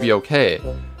then he's gonna be okay.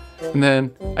 And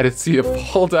then I did see it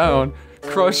fall down,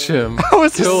 crush him. I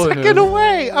was a kill second him.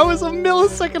 away. I was a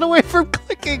millisecond away from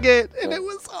clicking it, and it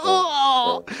was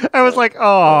I was like,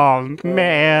 oh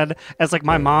man. As like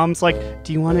my mom's like,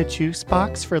 do you want a juice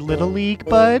box for Little League,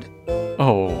 bud?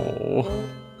 Oh.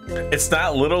 It's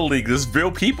not Little League. There's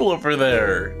real people over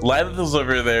there. Lythel's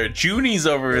over there. Junie's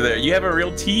over there. You have a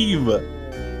real team.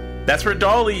 That's where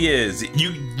Dolly is.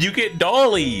 You get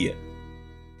Dolly.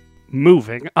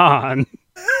 Moving on.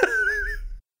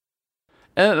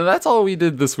 And that's all we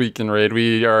did this week in Raid.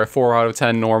 We are 4 out of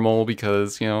 10 normal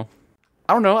because, I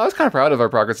don't know. I was kind of proud of our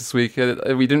progress this week.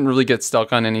 We didn't really get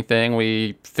stuck on anything.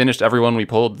 We finished everyone we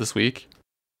pulled this week.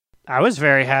 I was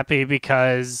very happy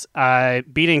because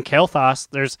beating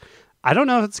Kael'thas, I don't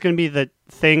know if it's going to be the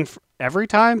thing every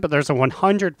time, but there's a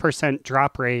 100%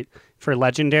 drop rate for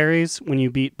legendaries when you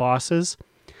beat bosses,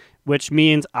 which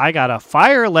means I got a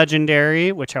fire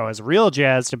legendary, which I was real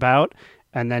jazzed about,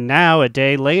 and then now, a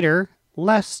day later,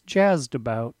 less jazzed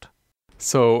about.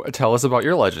 So tell us about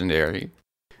your legendary.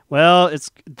 Well,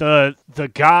 it's the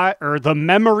guy, or the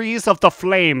memories of the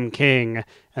Flame King,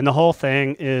 and the whole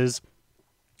thing is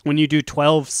when you do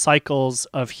 12 cycles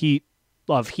of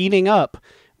heating up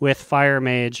with Fire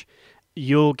Mage,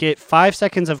 you'll get 5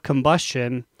 seconds of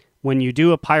combustion when you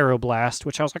do a Pyroblast,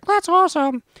 which I was like, that's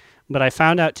awesome. But I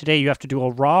found out today you have to do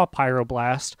a raw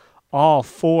Pyroblast, all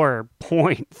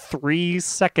 4.3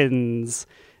 seconds,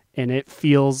 and it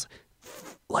feels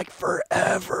like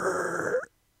forever.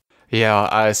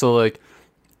 Yeah, so like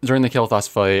during the Kael'thas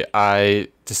fight,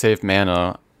 to save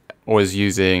mana, was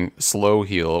using slow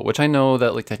heal, which I know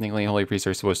that like technically Holy Priests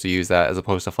are supposed to use that as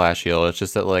opposed to flash heal. It's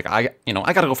just that like I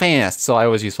gotta go fast, so I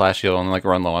always use flash heal and like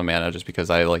run low on mana just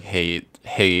because I like hate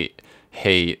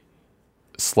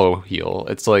slow heal.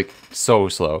 It's like so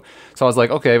slow. So I was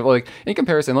like, okay, well, like in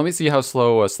comparison, let me see how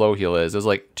slow a slow heal is. It was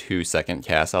like 2-second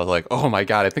cast. I was like, oh my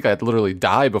god, I think I'd literally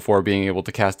die before being able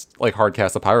to hard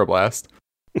cast a Pyroblast.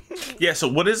 Yeah, so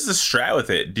what is the strat with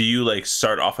it? Do you like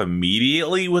start off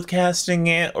immediately with casting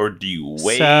it, or do you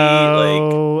wait?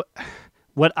 So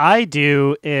what I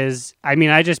do is,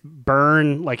 I just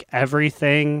burn like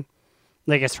everything,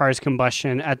 like as far as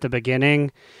combustion at the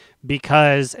beginning,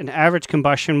 because an average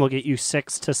combustion will get you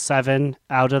 6 to 7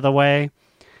 out of the way,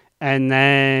 and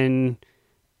then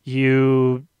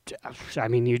you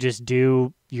just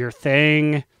do your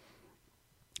thing.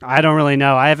 I don't really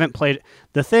know. I haven't played.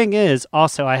 The thing is,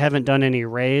 also, I haven't done any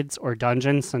raids or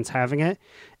dungeons since having it.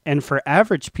 And for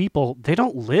average people, they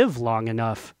don't live long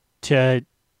enough to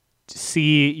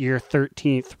see your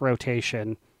 13th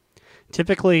rotation.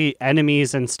 Typically,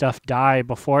 enemies and stuff die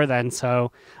before then,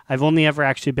 so I've only ever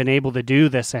actually been able to do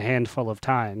this a handful of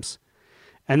times.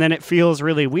 And then it feels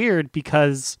really weird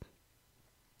because,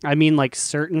 like,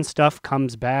 certain stuff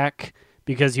comes back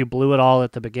because you blew it all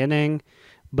at the beginning.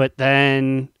 But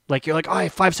then, like, you're like, oh, I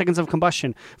have 5 seconds of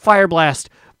combustion. Fire blast.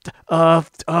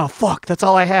 Fuck, that's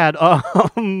all I had.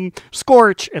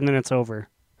 Scorch. And then it's over.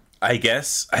 I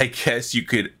guess you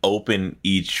could open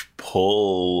each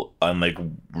pull on, like,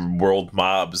 world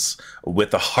mobs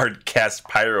with a hard cast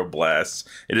Pyroblast.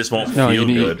 It just won't feel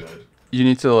good. You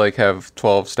need to, like, have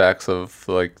 12 stacks of,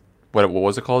 like, what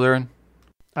was it called, Aaron?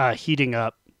 Heating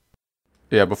up.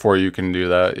 Yeah, before you can do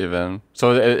that, even.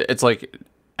 So it's, like,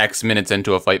 X minutes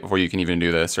into a fight before you can even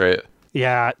do this, right?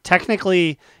 Yeah,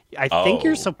 technically, I think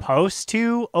you're supposed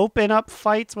to open up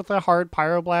fights with a hard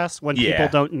Pyroblast when people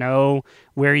don't know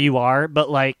where you are,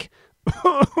 but like,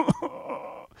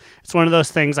 it's one of those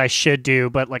things I should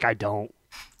do, but like I don't.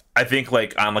 I think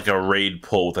like on like a raid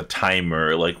pull with a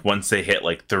timer, like once they hit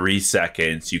like 3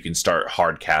 seconds, you can start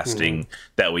hard casting.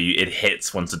 That way it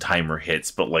hits once the timer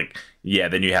hits, but like, yeah,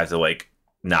 then you have to like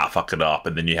not fuck it up,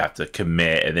 and then you have to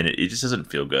commit, and then it just doesn't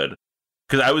feel good.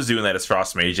 Because I was doing that as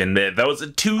Frost Mage, and that was a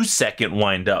 2-second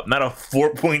wind up, not a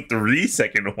 4.3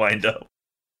 second wind up.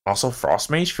 Also, Frost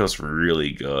Mage feels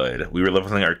really good. We were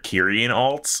leveling our Kyrian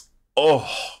alts. Oh,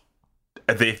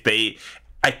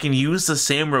 I can use the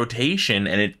same rotation,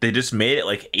 and they just made it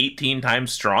like 18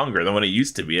 times stronger than what it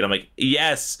used to be. And I'm like,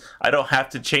 yes, I don't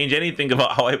have to change anything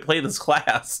about how I play this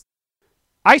class.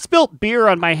 I spilt beer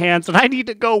on my hands, and I need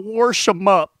to go wash them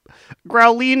up.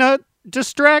 Growlina,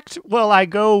 distract while I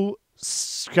go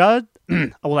scrub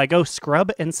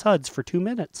and suds for 2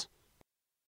 minutes.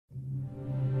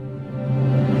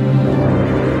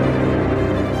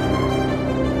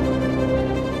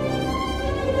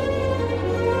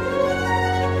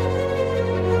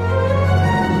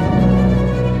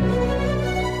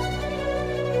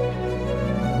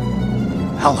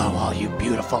 Hello, all you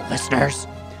beautiful listeners.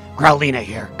 Growlina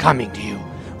here, coming to you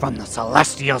from the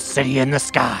celestial city in the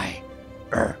sky.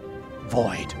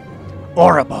 Void.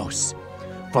 Oribos.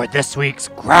 For this week's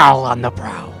Growl on the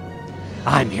Prowl.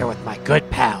 I'm here with my good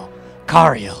pal,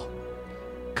 Cariel.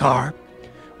 Car,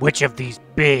 which of these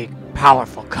big,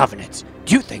 powerful covenants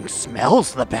do you think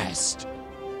smells the best?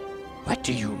 What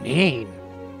do you mean?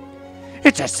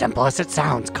 It's as simple as it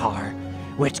sounds, Car.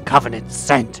 Which covenant's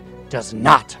scent does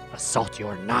not assault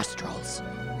your nostrils?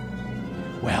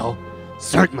 Well,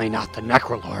 certainly not the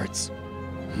Necrolords.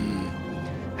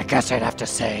 I guess I'd have to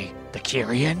say the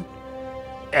Kyrian?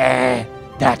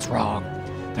 That's wrong.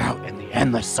 They're out in the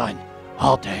endless sun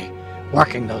all day,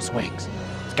 working those wings.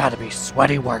 It's gotta be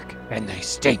sweaty work, and they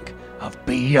stink of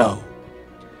B.O.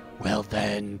 Well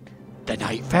then, the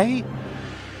Night Fae?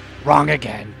 Wrong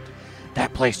again.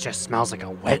 That place just smells like a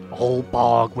wet old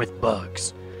bog with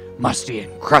bugs. Musty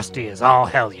and crusty as all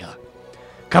hell ya.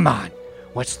 Come on,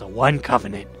 what's the one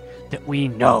covenant that we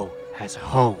know has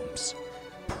homes?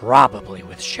 Probably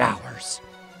with showers.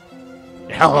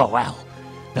 LOL,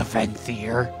 the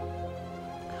Venthyr.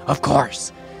 Of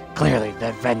course, clearly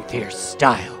the Venthyr's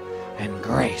style and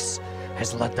grace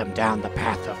has led them down the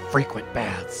path of frequent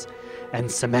baths and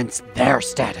cements their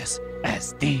status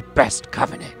as the best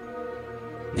covenant.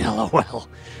 LOL,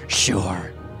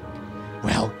 sure.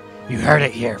 Well, you heard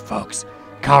it here, folks.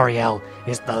 Cariel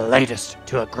is the latest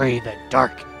to agree that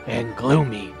dark and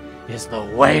gloomy is the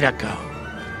way to go.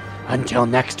 Until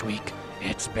next week,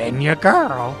 it's been your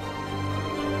girl.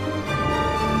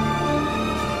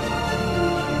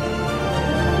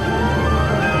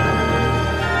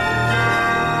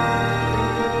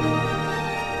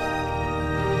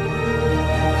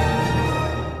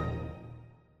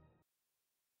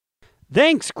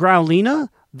 Thanks, Growlina.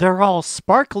 They're all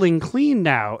sparkling clean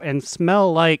now and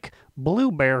smell like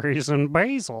blueberries and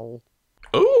basil.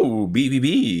 Ooh,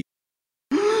 BBB.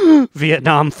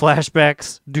 Vietnam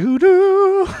flashbacks.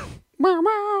 Doo-doo. Meow,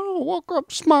 meow. Woke up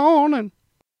this morning.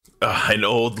 An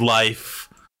old life.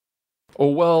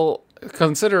 Oh, well,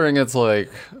 considering it's like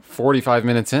 45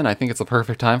 minutes in, I think it's the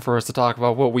perfect time for us to talk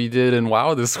about what we did in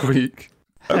WoW this week.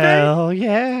 Hell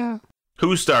yeah.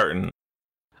 Who's starting?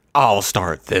 I'll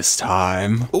start this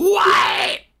time.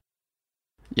 What?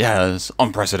 Yeah, it's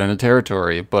unprecedented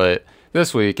territory, but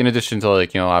this week, in addition to,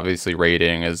 like, obviously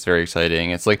raiding is very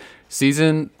exciting. It's like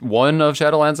season 1 of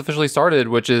Shadowlands officially started,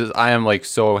 which is, I am like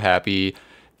so happy.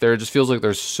 There just feels like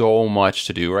there's so much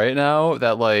to do right now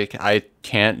that like I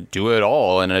can't do it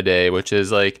all in a day, which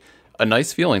is like a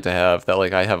nice feeling to have, that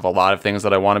like I have a lot of things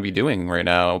that I want to be doing right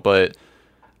now. But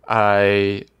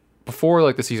before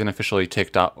like the season officially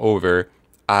ticked over,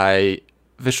 I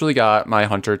officially got my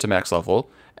hunter to max level.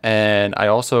 And I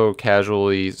also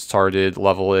casually started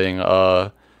leveling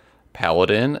a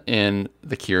paladin in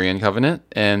the Kyrian Covenant.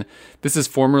 And this is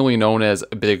formerly known as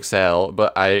Big Sal,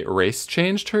 but I race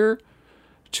changed her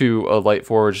to a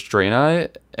Lightforged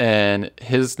Draenei, and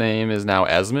his name is now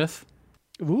Azimuth.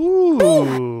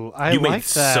 Ooh, I You like made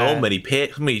that. so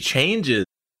many changes.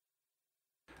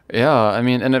 Yeah, I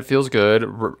mean, and it feels good.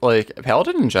 Like,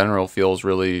 Paladin in general feels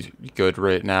really good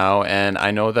right now, and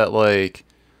I know that, like,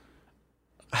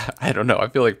 I don't know, I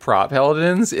feel like prop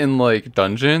paladins in, like,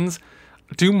 dungeons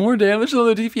do more damage than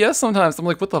the DPS sometimes. I'm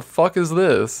like, what the fuck is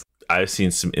this? I've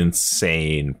seen some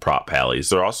insane prop pallies.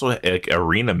 They're also like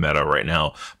arena meta right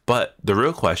now. But the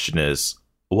real question is,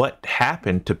 what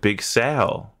happened to Big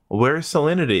Sal? Where's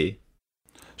Salinity?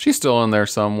 She's still in there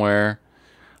somewhere.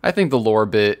 I think the lore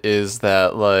bit is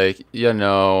that, like,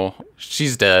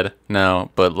 she's dead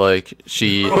now, but, like,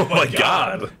 she... Oh my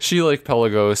god! She, like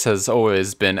Pelagos, has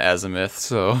always been Azimuth,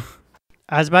 so...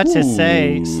 I was about to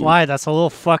say, Ooh. Sly, that's a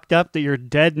little fucked up that you're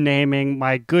dead naming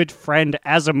my good friend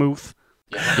Azimuth.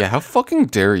 Yeah, how fucking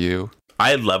dare you?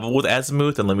 I level with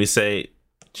Azimuth, and let me say,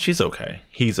 she's okay.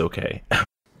 He's okay.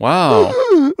 Wow.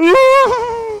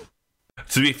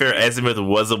 To be fair, Azimuth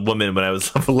was a woman when I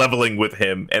was leveling with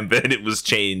him, and then it was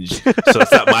changed, so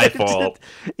it's not my fault.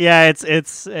 Yeah,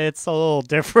 it's a little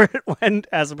different when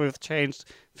Azimuth changed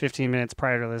 15 minutes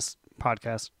prior to this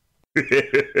podcast.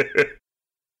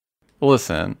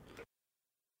 Listen.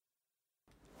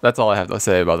 That's all I have to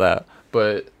say about that.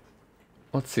 But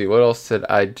let's see, what else did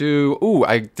I do? Ooh,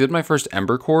 I did my first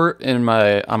Ember Court on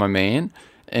my main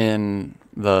in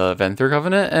the Venthyr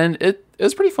Covenant, and it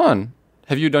was pretty fun.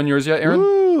 Have you done yours yet, Aaron?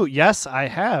 Ooh, yes, I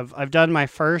have. I've done my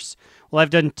first Well, I've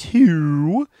done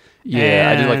 2. Yeah,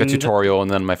 I did like a and- tutorial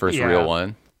and then my first Yeah. real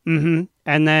one. Mm-hmm.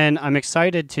 And then I'm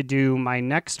excited to do my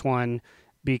next one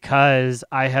because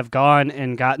I have gone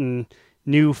and gotten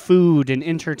new food and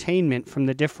entertainment from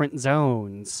the different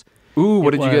zones. Ooh,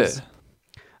 what It did you was-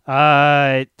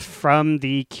 get? From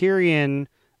the Kyrian,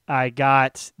 I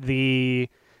got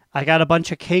a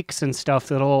bunch of cakes and stuff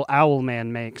that little owl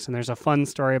man makes, and there's a fun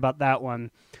story about that one.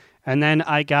 And then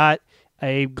I got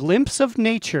a glimpse of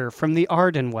nature from the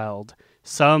Ardenweld.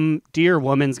 Some deer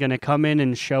woman's gonna come in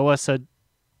and show us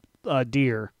a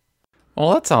deer.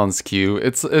 Well, that sounds cute.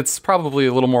 It's probably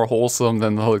a little more wholesome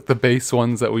than the base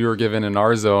ones that we were given in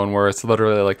our zone, where it's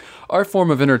literally like, our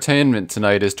form of entertainment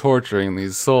tonight is torturing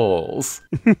these souls.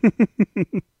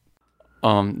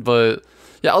 But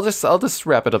yeah, I'll just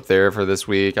wrap it up there for this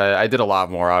week. I did a lot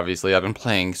more, obviously. I've been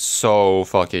playing so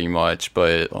fucking much,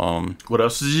 but What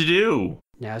else did you do?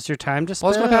 Now's your time to I spill.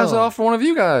 was gonna pass it off for one of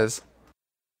you guys.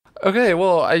 Okay,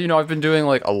 well, I've been doing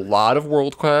like a lot of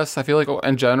world quests. I feel like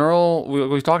in general,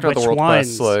 we talked about Which the world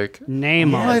ones? quests. Like,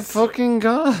 Name oh my us. fucking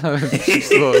god!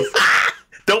 Jesus.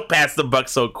 Don't pass the buck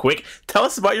so quick. Tell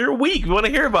us about your week. We want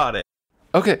to hear about it.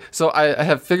 Okay, so I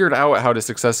have figured out how to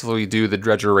successfully do the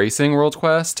Dredger Racing world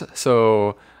quest.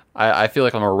 So I feel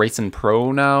like I'm a racing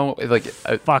pro now. Like,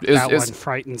 Fuck, it's- that it's- one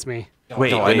frightens me.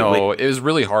 Wait, No, I know it was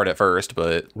really hard at first,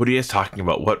 but What are you guys talking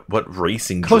about? What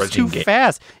racing Goes dredging too game?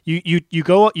 fast. You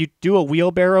do a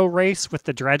wheelbarrow race with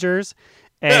the dredgers,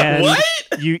 and What?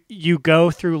 you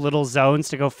go through little zones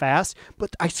to go fast.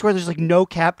 But I swear, there's like no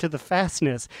cap to the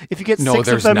fastness. If you get No, 6 of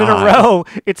there's them in a not. row,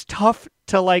 it's tough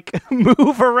to like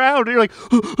move around. You're like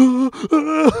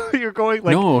you're going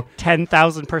like No.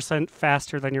 10,000%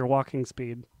 faster than your walking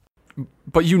speed.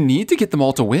 But you need to get them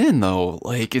all to win, though.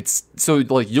 Like, it's so,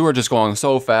 like, you are just going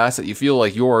so fast that you feel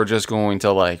like you are just going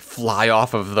to, like, fly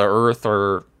off of the earth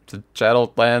or the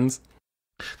Shadowlands.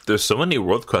 There's so many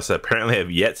world quests that apparently I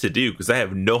have yet to do because I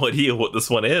have no idea what this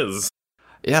one is.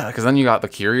 Yeah, because then you got the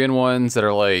Kyrian ones that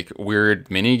are, like,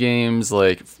 weird mini games,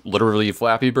 like, literally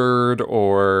Flappy Bird,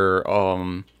 or,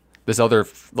 this other,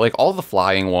 like, all the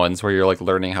flying ones where you're, like,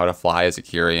 learning how to fly as a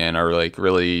Kyrian are, like,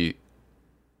 really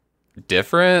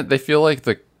different. They feel like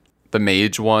the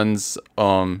mage ones,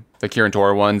 the Kirin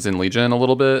Tor ones in Legion a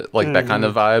little bit, like that kind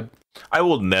of vibe. I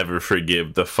will never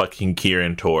forgive the fucking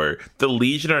Kirin Tor. The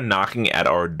Legion are knocking at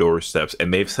our doorsteps,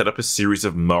 and they've set up a series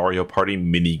of Mario Party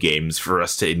mini games for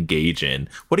us to engage in.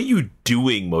 What are you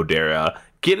doing, Modera?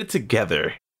 Get it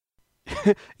together.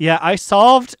 Yeah, I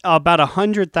solved about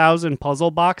 100,000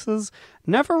 puzzle boxes.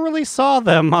 Never really saw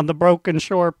them on the Broken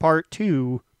Shore Part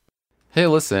 2. Hey,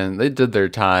 listen, they did their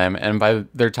time, and by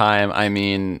their time, I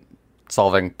mean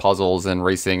solving puzzles and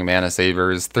racing mana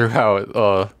savers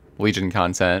throughout Legion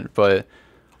content. But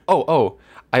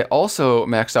I also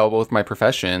maxed out both my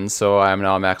professions, so I'm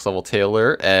now a max level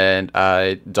tailor, and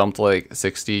I dumped like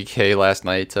 60k last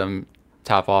night to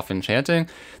top off enchanting.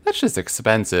 That's just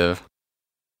expensive.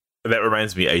 That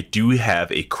reminds me, I do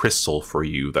have a crystal for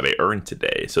you that I earned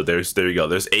today. So there you go.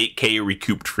 There's 8k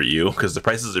recouped for you because the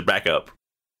prices are back up.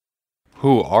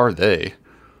 Who are they?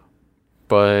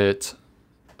 But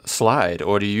Slide,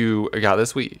 what do you got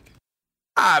this week?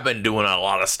 I've been doing a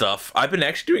lot of stuff. I've been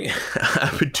doing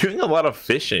a lot of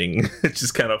fishing. It's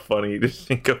just kind of funny to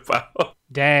think about.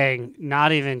 Dang,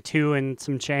 not even 2 and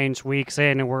some change weeks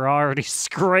in, and we're already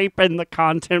scraping the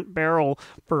content barrel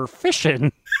for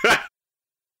fishing.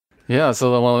 Yeah,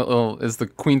 so is the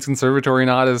Queen's Conservatory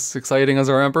not as exciting as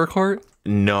our Emperor Court?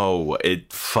 No,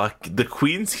 the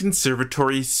Queen's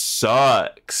Conservatory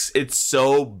sucks. It's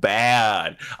so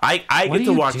bad. I What get do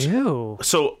to you watch do?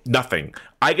 So nothing.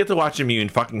 I get to watch Immune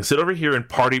fucking sit over here and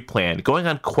party plan, going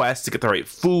on quests to get the right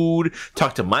food,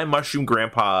 talk to my mushroom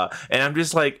grandpa, and I'm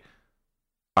just like,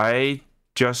 I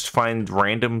just find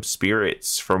random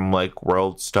spirits from like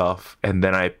world stuff, and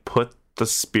then I put the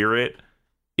spirit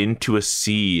into a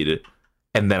seed,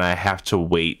 and then I have to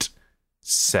wait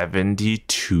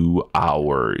 72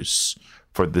 hours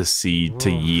for the seed to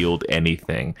yield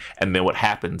anything. And then what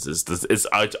happens is it's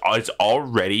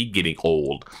already getting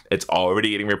old. It's already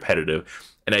getting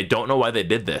repetitive. And I don't know why they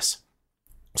did this.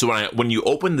 So when you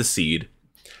open the seed,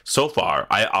 so far,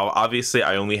 I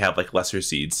only have like lesser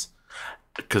seeds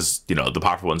because, you know, the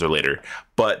powerful ones are later.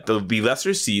 But the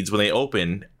lesser seeds, when they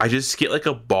open, I just get like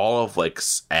a ball of like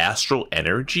astral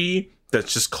energy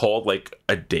that's just called like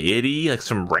a deity, like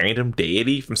some random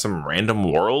deity from some random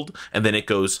world. And then it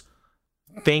goes,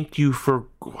 thank you for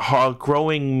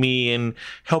growing me and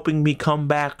helping me come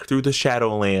back through the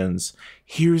Shadowlands.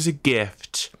 Here's a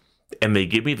gift. And they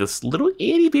give me this little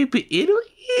itty bitty,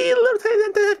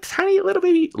 tiny little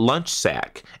baby lunch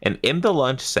sack. And in the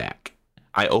lunch sack,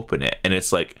 I open it and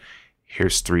it's like,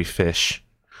 here's 3 fish,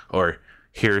 or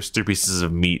here's 3 pieces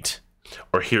of meat,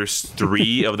 or here's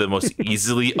 3 of the most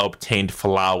easily obtained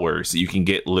flowers that you can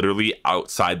get literally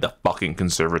outside the fucking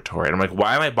conservatory. And I'm like,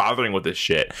 why am I bothering with this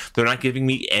shit? They're not giving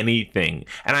me anything,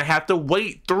 and I have to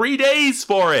wait 3 days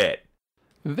for it.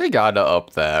 They gotta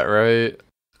up that, right?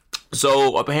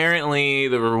 So apparently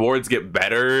the rewards get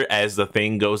better as the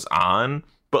thing goes on.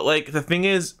 But like the thing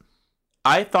is,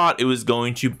 I thought it was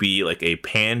going to be like a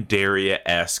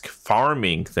Pandaria-esque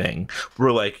farming thing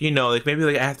where like, you know, like maybe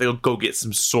like I have to go get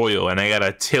some soil and I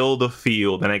gotta till the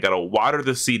field and I gotta water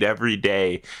the seed every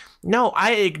day. No,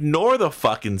 I ignore the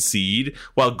fucking seed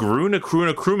while Gruna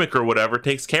Krumik or whatever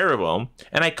takes care of them,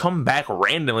 and I come back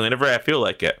randomly whenever I feel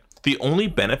like it. The only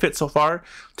benefit so far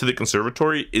to the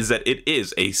conservatory is that it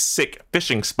is a sick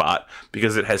fishing spot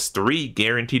because it has 3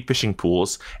 guaranteed fishing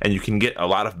pools and you can get a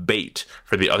lot of bait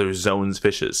for the other zone's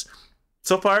fishes.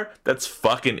 So far, that's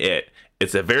fucking it.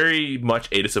 It's a very much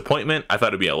a disappointment. I thought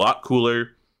it'd be a lot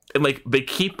cooler. And like they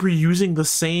keep reusing the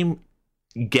same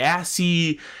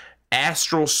gassy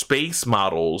astral space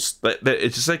models that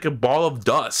it's just like a ball of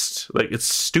dust. Like it's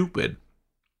stupid.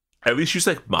 At least use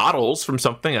like models from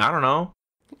something, I don't know.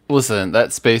 Listen,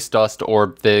 that space dust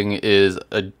orb thing is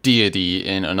a deity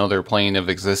in another plane of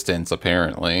existence,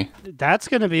 apparently. That's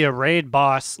going to be a raid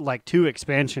boss like 2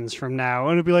 expansions from now.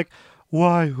 And it'll be like,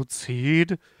 Wild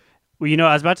Seed. Well, you know,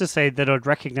 I was about to say that it would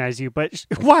recognize you, but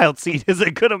Wild Seed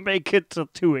isn't going to make it to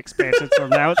 2 expansions from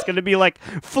now. It's going to be like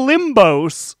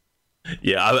Flimbos.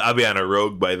 Yeah, I'll be on a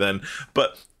rogue by then.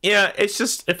 But yeah, it's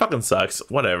just, it fucking sucks.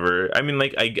 Whatever. I mean,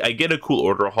 like, I get a cool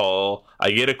order hall. I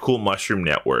get a cool mushroom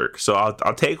network. So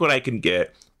I'll take what I can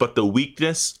get. But the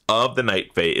weakness of the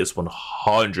Night Fae is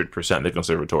 100% the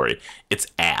conservatory. It's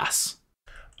ass.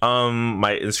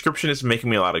 My inscription is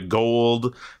making me a lot of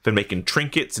gold. Been making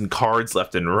trinkets and cards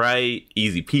left and right.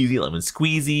 Easy peasy, lemon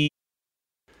squeezy.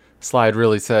 Slide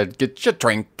really said, get your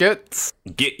trinkets.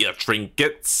 Get your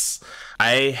trinkets.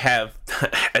 I have,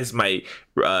 as my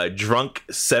drunk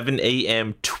 7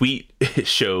 a.m. tweet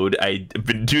showed, I've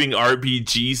been doing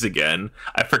RPGs again.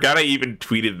 I forgot I even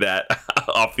tweeted that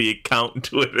off the account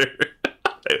Twitter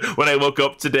when I woke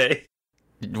up today.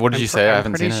 What did you say? I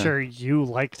haven't seen it. I'm pretty sure you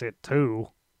liked it too.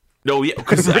 No, yeah,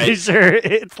 because I'm pretty sure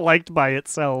it's liked by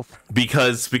itself.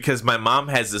 Because my mom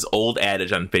has this old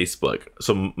adage on Facebook.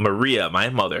 So Maria, my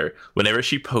mother, whenever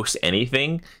she posts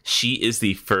anything, she is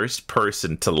the first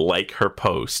person to like her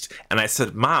post. And I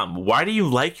said, Mom, why do you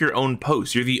like your own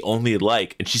post? You're the only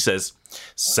like. And she says,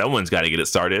 someone's got to get it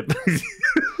started.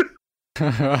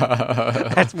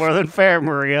 That's more than fair,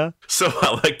 Maria. So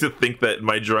I like to think that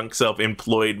my drunk self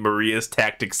employed Maria's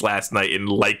tactics last night in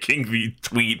liking the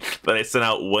tweet that I sent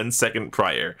out 1 second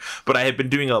prior. But I have been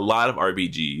doing a lot of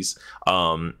RPGs.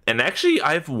 And actually,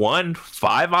 I've won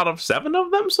 5 out of 7 of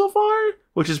them so far,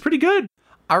 which is pretty good.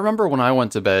 I remember when I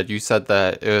went to bed, you said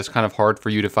that it was kind of hard for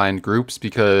you to find groups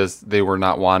because they were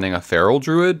not wanting a feral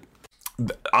druid.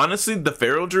 Honestly, the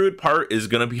Feral Druid part is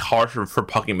going to be hard for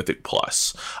Pocket Mythic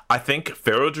Plus. I think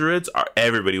Feral Druids are...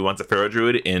 Everybody wants a Feral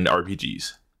Druid in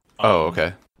RPGs. Oh,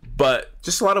 okay. But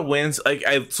just a lot of wins.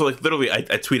 Literally, I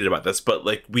tweeted about this, but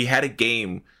like we had a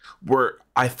game where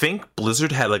I think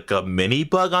Blizzard had like a mini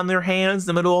bug on their hands in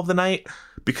the middle of the night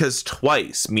because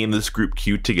twice me and this group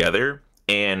queued together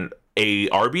and a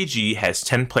RBG has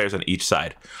 10 players on each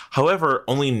side. However,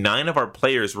 only 9 of our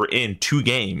players were in 2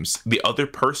 games. The other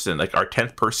person, like our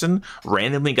 10th person,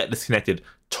 randomly got disconnected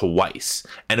twice.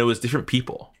 And it was different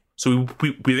people. So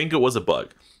we think it was a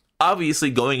bug.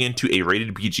 Obviously, going into a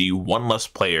rated PG, 1 less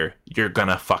player, you're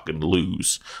gonna fucking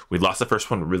lose. We lost the first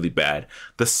one really bad.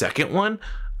 The second one,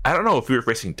 I don't know if we were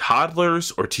facing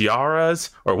toddlers or tiaras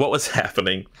or what was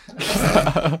happening.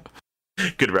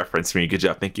 Good reference, me. Good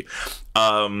job. Thank you.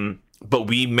 But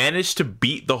we managed to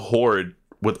beat the Horde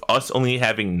with us only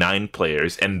having 9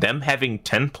 players and them having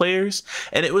 10 players.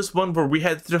 And it was one where we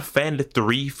had to defend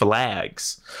 3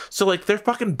 flags. So, like, they're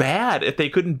fucking bad if they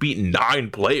couldn't beat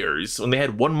 9 players when they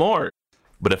had 1 more.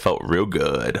 But it felt real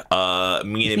good.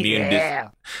 Me and Immune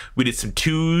we did some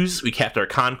 2s. We capped our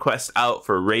conquest out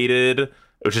for rated,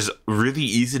 which is really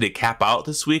easy to cap out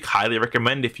this week. Highly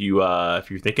recommend if you're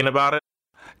thinking about it.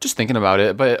 Just thinking about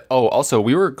it, but also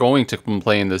we were going to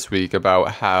complain this week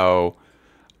about how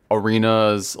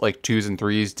arenas like 2s and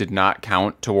 3s did not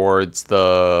count towards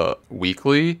the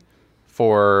weekly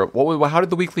for how did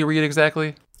the weekly read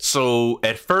exactly? So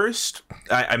at first,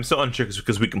 I'm so unsure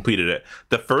because we completed it.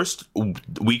 The first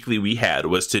weekly we had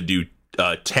was to do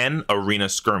 10 arena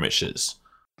skirmishes,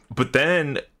 but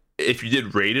then if you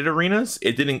did rated arenas,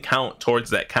 it didn't count towards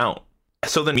that count.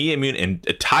 So then me, Immune,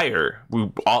 and Tyre,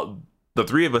 we all the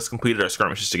three of us completed our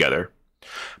skirmishes together.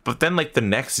 But then, like, the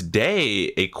next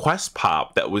day, a quest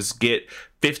popped that was get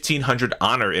 1,500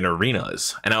 honor in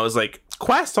arenas. And I was like,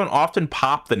 quests don't often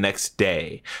pop the next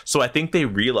day. So I think they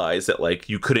realized that, like,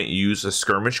 you couldn't use a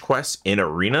skirmish quest in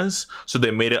arenas. So they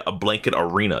made it a blanket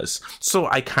arenas. So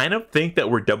I kind of think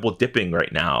that we're double dipping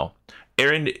right now.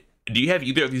 Aaron, do you have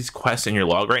either of these quests in your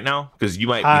log right now? Because you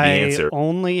might be the answer. I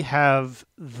only have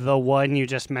the one you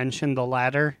just mentioned, the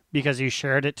ladder, because you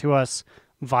shared it to us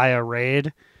via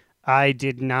raid. I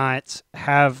did not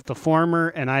have the former,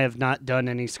 and I have not done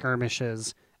any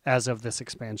skirmishes as of this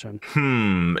expansion.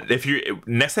 If you're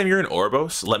next time you're in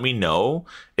Oribos, let me know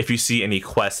if you see any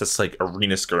quests that's like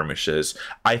arena skirmishes.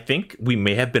 I think we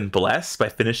may have been blessed by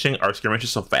finishing our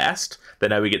skirmishes so fast that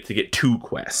now we get to get 2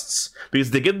 quests because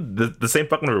they get the same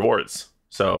fucking rewards.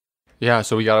 So Yeah,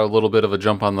 so we got a little bit of a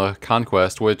jump on the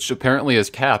conquest, which apparently is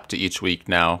capped each week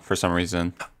now for some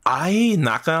reason. I'm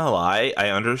not gonna lie, I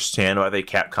understand why they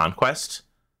cap conquest.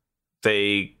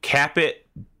 They cap it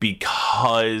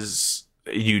because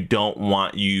you don't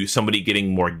want somebody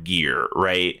getting more gear,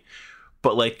 right?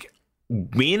 But like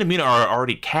me and Amina are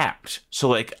already capped, so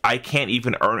like I can't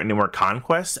even earn any more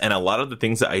conquests, and a lot of the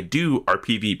things that I do are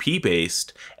PvP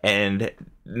based, and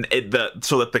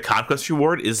so that the conquest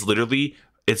reward is literally,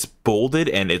 it's bolded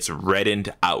and it's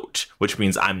reddened out, which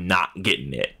means I'm not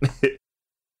getting it.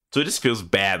 So it just feels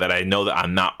bad that I know that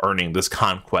I'm not earning this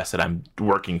conquest that I'm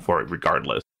working for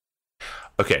regardless.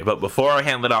 Okay, but before I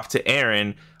hand it off to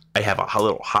Aaron, I have a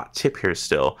little hot tip here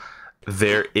still.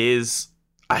 There is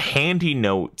a handy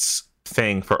notes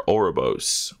thing for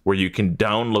Oribos where you can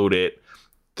download it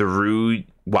through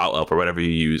WoW or whatever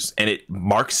you use, and it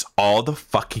marks all the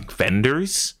fucking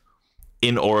vendors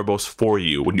in Oribos for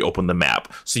you when you open the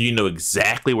map, so you know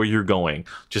exactly where you're going.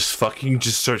 Just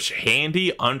search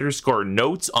handy _notes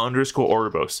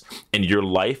 _Oribos, and your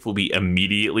life will be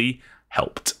immediately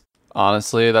helped.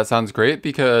 Honestly, that sounds great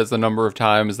because the number of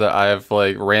times that I've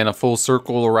like ran a full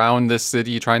circle around this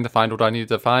city trying to find what I needed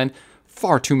to find,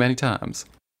 far too many times.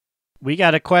 We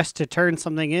got a quest to turn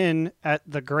something in at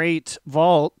the Great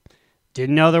Vault.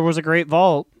 Didn't know there was a Great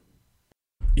Vault.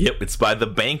 Yep, it's by the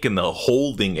bank in the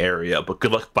holding area, but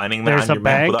good luck finding that There's on a your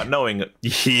map bank? without knowing it.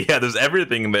 Yeah, there's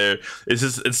everything there.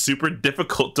 It's super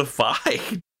difficult to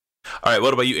find. All right,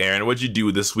 what about you, Aaron? What'd you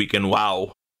do this weekend?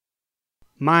 Wow.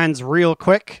 Mine's real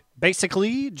quick.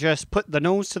 Basically, just put the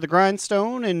nose to the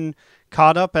grindstone and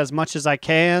caught up as much as I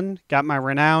can. Got my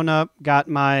renown up, got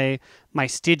my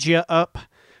Stygia up,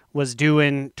 was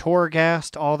doing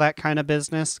Torghast, all that kind of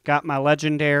business. Got my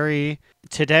legendary.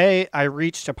 Today, I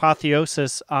reached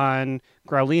apotheosis on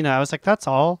Growlina. I was like, that's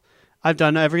all. I've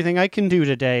done everything I can do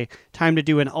today. Time to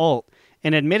do an ult.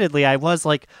 And admittedly, I was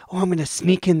like, oh, I'm going to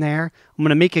sneak in there. I'm going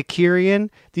to make a Kyrian.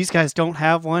 These guys don't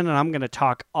have one, and I'm going to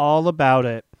talk all about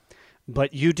it.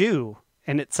 But you do.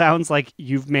 And it sounds like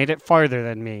you've made it farther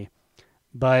than me.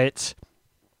 But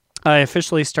I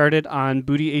officially started on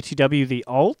Booty ATW the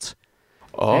ult.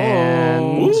 Oh,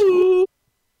 And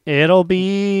it'll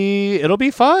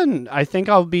be fun. I think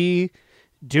I'll be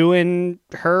doing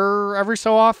her every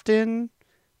so often.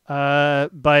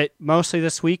 But mostly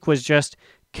this week was just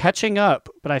catching up.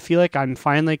 But I feel like I'm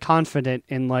finally confident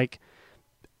in like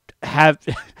have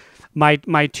my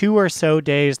 2 or so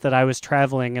days that I was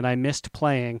traveling and I missed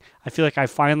playing. I feel like I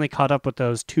finally caught up with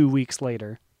those 2 weeks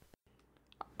later.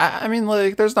 I mean,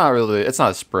 like, it's not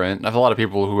a sprint. I have a lot of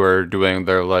people who are doing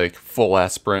their, like,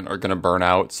 full-ass sprint are going to burn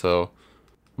out, so.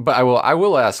 But I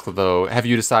will ask, though, have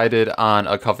you decided on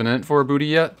a covenant for Booty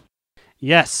yet?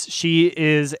 Yes, she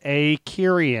is a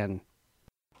Kyrian.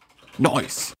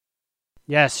 Nice.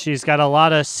 Yes, she's got a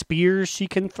lot of spears she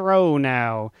can throw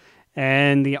now.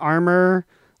 And the armor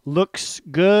looks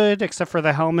good, except for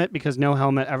the helmet, because no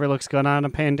helmet ever looks good on a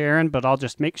Pandaren, but I'll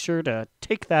just make sure to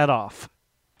take that off.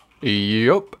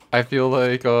 Yup. I feel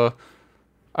like, I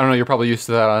don't know, you're probably used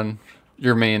to that on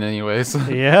your main anyways.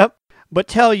 Yep. But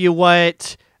tell you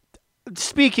what,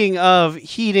 speaking of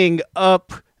heating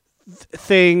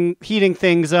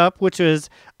things up, which is,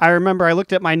 I remember I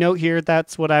looked at my note here,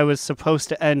 that's what I was supposed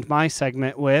to end my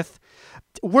segment with.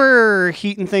 We're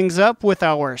heating things up with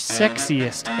our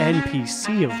sexiest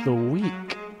NPC of the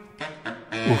week.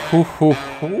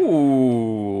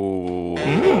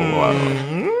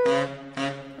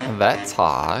 That's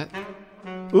hot.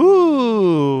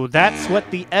 Ooh, that's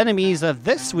what the enemies of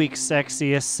this week's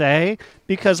sexiest say,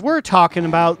 because we're talking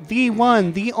about the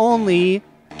one, the only,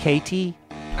 KT.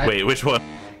 Wait, which one?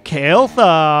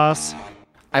 Kael'thas.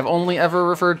 I've only ever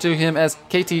referred to him as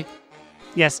KT.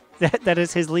 Yes, that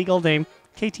is his legal name,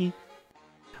 KT.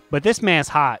 But this man's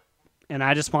hot, and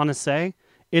I just want to say,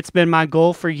 It's been my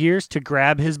goal for years to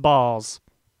grab his balls.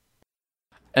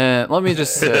 And let me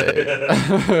just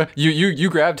say, you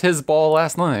grabbed his ball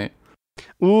last night.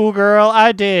 Ooh, girl,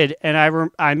 I did. And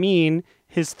I mean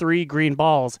his 3 green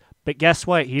balls. But guess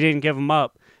what? He didn't give them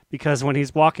up because when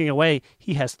he's walking away,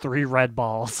 he has 3 red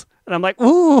balls. And I'm like,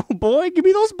 ooh, boy, give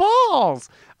me those balls.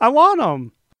 I want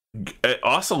them.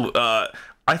 Also,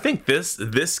 I think this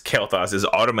Kael'thas is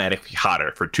automatically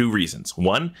hotter for 2 reasons.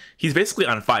 One, he's basically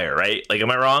on fire, right? Like,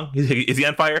 am I wrong? Is he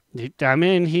on fire? I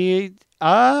mean, he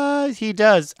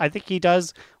does. I think he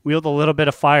does wield a little bit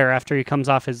of fire after he comes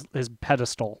off his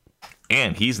pedestal.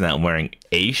 And he's not wearing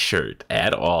a shirt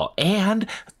at all. And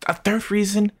a third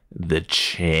reason, the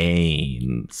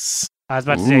chains. I was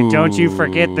about to say, don't you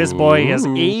forget this boy is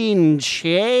in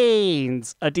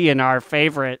chains. A DNR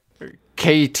favorite.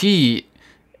 KT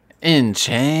in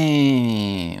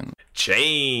chain.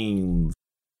 Chains.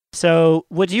 So,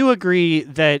 would you agree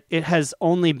that it has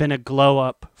only been a glow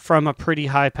up from a pretty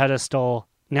high pedestal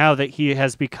now that he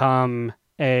has become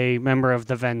a member of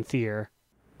the Venthyr?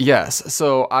 Yes.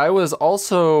 So I was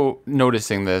also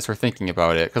noticing this or thinking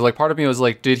about it because, like, part of me was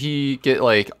like, did he get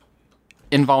like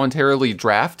involuntarily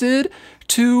drafted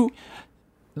to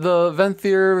the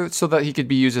Venthyr so that he could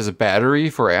be used as a battery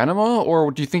for Anima,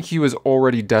 or do you think he was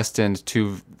already destined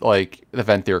to like the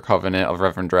Venthyr Covenant of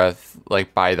Revendreth,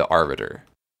 like by the Arbiter?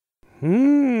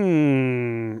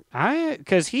 Because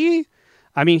he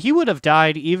would have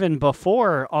died even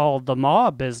before all the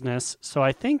Maw business, so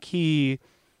I think he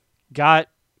got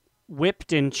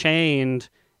whipped and chained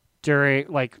during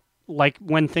like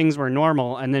when things were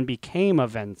normal and then became a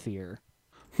Venthyr.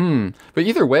 But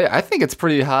either way, I think it's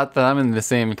pretty hot that I'm in the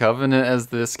same covenant as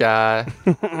this guy.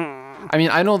 I mean,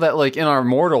 I know that like in our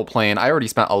mortal plane, I already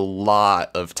spent a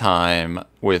lot of time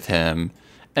with him.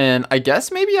 And I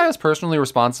guess maybe I was personally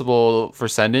responsible for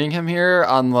sending him here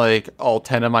on like all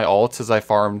 10 of my alts as I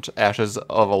farmed Ashes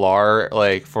of Alar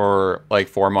like for like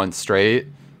 4 months straight.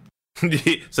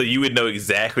 So you would know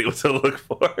exactly what to look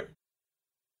for.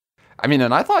 I mean,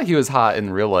 and I thought he was hot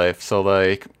in real life, so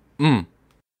like,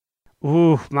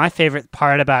 Ooh, my favorite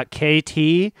part about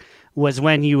KT was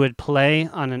when you would play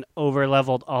on an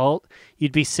over-leveled alt.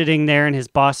 You'd be sitting there in his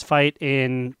boss fight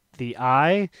in the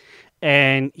Eye,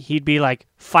 and he'd be like,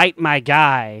 fight my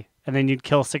guy. And then you'd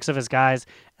kill 6 of his guys.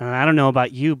 And I don't know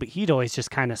about you, but he'd always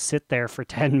just kind of sit there for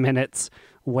 10 minutes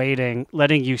waiting,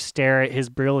 letting you stare at his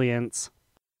brilliance.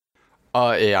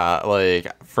 Yeah,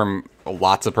 like from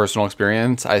lots of personal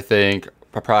experience, I think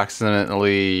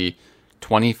approximately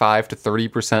 25 to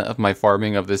 30% of my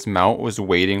farming of this mount was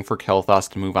waiting for Kael'thas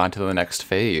to move on to the next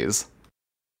phase.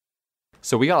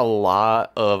 So we got a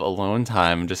lot of alone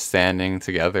time just standing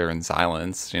together in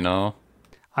silence, you know?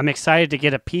 I'm excited to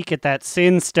get a peek at that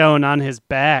Sin Stone on his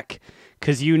back,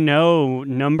 because you know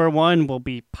number 1 will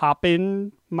be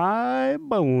popping my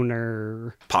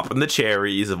boner. Popping the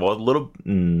cherries of all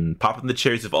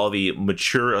the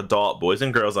mature adult boys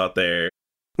and girls out there.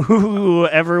 Ooh,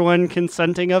 everyone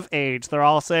consenting of age. They're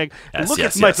all saying, look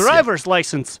at my driver's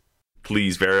license.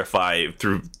 Please verify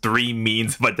through 3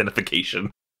 means of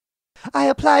identification. I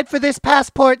applied for this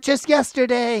passport just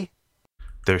yesterday.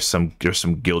 There's some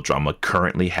guild drama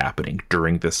currently happening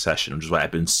during this session, which is why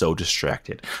I've been so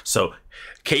distracted. So,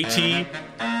 KT,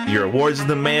 your awards in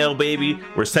the mail, baby.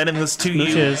 We're sending this to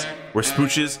you. We're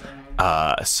smooches.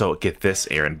 So get this,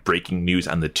 Aaron. Breaking news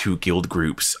on the 2 guild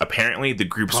groups. Apparently, the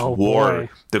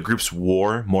groups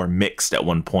war more mixed at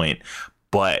one point.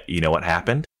 But you know what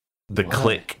happened? The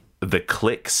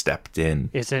clique stepped in.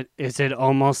 Is it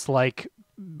almost like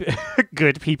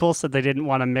good people said they didn't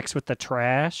want to mix with the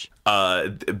trash?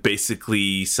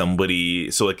 Basically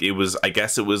somebody, so like I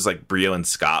guess it was like Brio and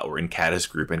Scott were in Kata's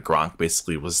group, and Gronk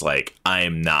basically was like, I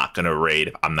am not gonna raid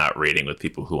if I'm not raiding with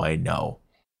people who I know.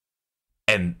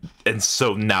 And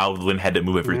so now Lynn had to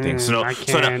move everything. I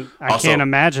can't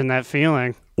imagine that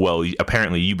feeling. Well,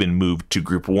 apparently you've been moved to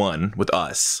group 1 with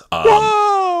us.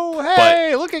 Whoa!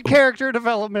 Hey, look at character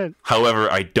development.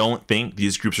 However, I don't think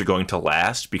these groups are going to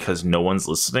last because no one's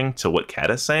listening to what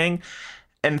Kat is saying.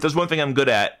 And if there's one thing I'm good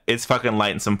at, it's fucking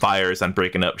lighting some fires on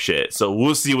breaking up shit. So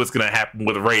we'll see what's going to happen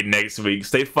with Raid next week.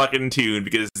 Stay fucking tuned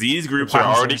because these groups are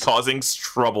already causing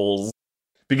troubles.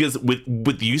 Because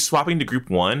with you swapping to group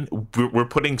 1, we're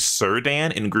putting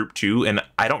Serdan in group 2, and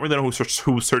I don't really know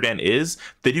who Serdan is.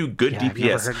 They do good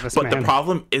DPS, but the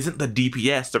problem isn't the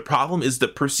DPS. The problem is the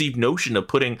perceived notion of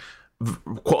putting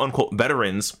quote unquote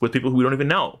veterans with people who we don't even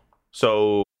know.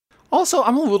 So Also,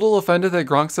 I'm a little offended that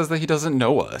Gronk says that he doesn't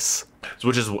know us.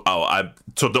 Which is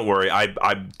so don't worry.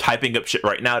 I'm typing up shit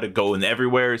right now to go in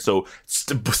everywhere. So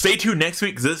stay tuned next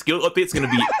week because this guild update's gonna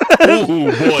be oh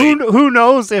boy. Who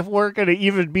knows if we're gonna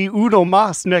even be Uno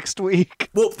Mas next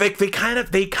week? Well, they kind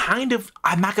of.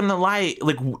 I'm not gonna lie.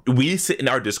 Like we sit in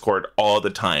our Discord all the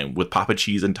time with Papa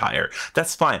Cheese and Tyre.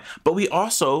 That's fine. But we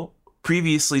also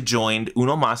previously joined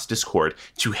Uno Mas Discord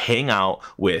to hang out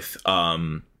with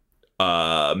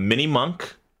Mini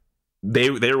Monk.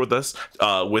 They were with us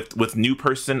with new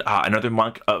person, another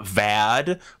monk,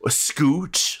 Vad,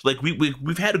 Scoot. Like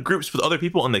we've had groups with other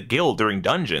people in the guild during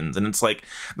dungeons, and it's like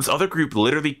this other group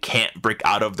literally can't break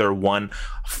out of their 1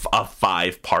 of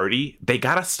 5 party. They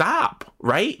gotta stop,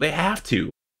 right? They have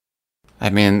to. I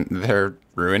mean, they're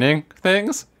ruining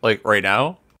things like right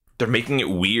now. They're making it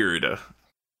weird.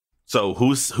 So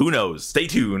who knows? Stay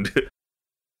tuned.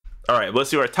 All right, let's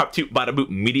do our top 2 bada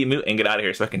boot media moot and get out of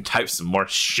here so I can type some more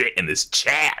shit in this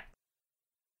chat.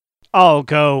 I'll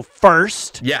go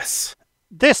first. Yes.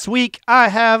 This week I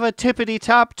have a tippity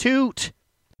top toot.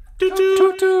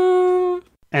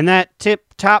 And that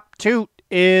tip top toot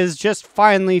is just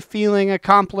finally feeling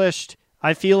accomplished.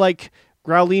 I feel like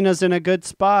Growlina's in a good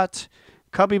spot.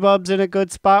 Cubby Bub's in a good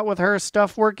spot with her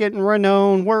stuff. We're getting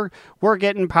renowned. We're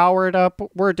getting powered up.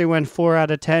 We're doing 4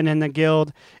 out of 10 in the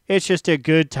guild. It's just a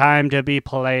good time to be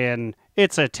playing.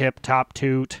 It's a tip-top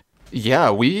toot.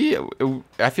 Yeah,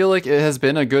 I feel like it has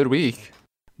been a good week.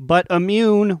 But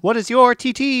Immune, what is your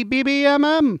TT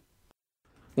BBMM?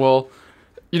 Well,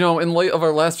 in light of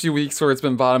our last few weeks where it's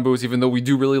been bottom boost, even though we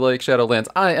do really like Shadowlands,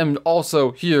 I am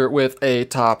also here with a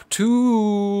top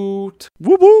toot.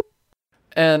 Whoop whoop.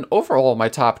 And overall, my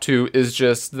top 2 is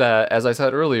just that, as I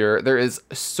said earlier, there is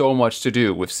so much to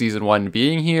do with Season 1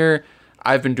 being here.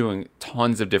 I've been doing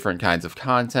tons of different kinds of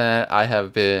content. I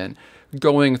have been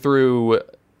going through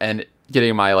and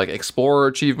getting my Explorer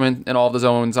achievement in all the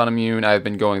zones on Immune. I've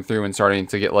been going through and starting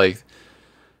to get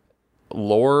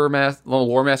lore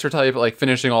master type,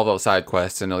 finishing all those side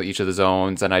quests in each of the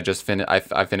zones. And I just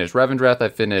I finished Revendreth, I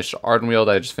finished Ardenweald,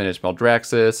 I just finished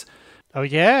Maldraxxus. Oh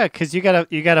yeah, because you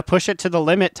gotta push it to the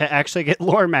limit to actually get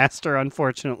Lore Master,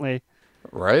 unfortunately.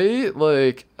 Right?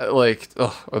 That's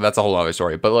a whole other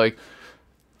story. But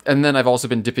and then I've also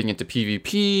been dipping into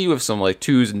PvP with some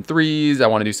 2s and 3s. I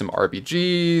want to do some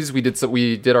RPGs.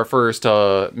 We did our first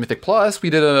Mythic Plus. We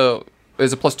did a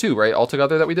 +2, right?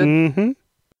 Altogether that we did. Mm-hmm.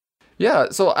 Yeah.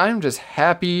 So I'm just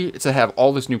happy to have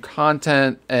all this new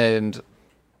content and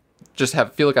just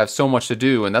feel like I have so much to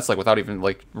do, and that's without even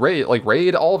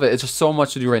raid, all of it. It's just so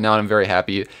much to do right now, and I'm very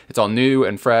happy. It's all new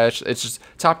and fresh. It's just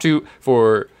top 2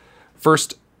 for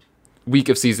first week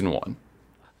of Season 1.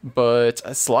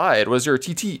 But Slide, was your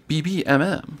TT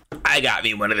BBMM? I got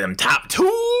me one of them top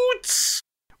toots.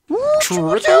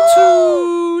 Triple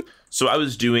toot. So I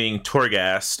was doing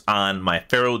Torghast on my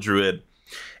Feral Druid,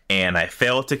 and I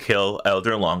failed to kill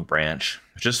Elder Longbranch,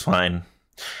 which is fine.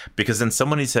 Because then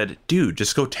somebody said, dude,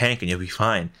 just go tank and you'll be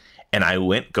fine. And I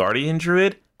went Guardian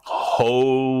Druid.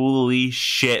 Holy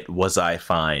shit, was I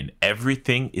fine.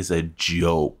 Everything is a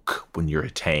joke when you're a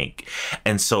tank.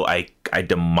 And so I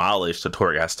demolished the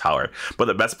Torghast Tower. But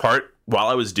the best part, while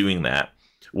I was doing that,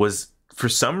 was for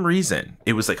some reason,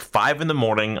 it was 5 in the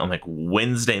morning on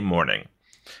Wednesday morning.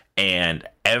 And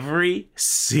every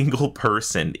single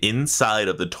person inside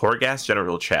of the Torghast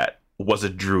general chat was a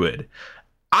druid.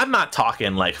 I'm not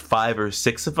talking 5 or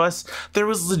 6 of us. There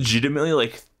was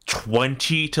legitimately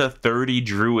 20 to 30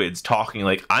 druids talking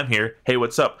I'm here. Hey,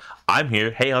 what's up? I'm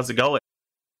here. Hey, how's it going?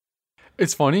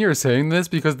 It's funny you're saying this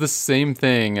because the same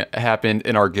thing happened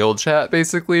in our guild chat,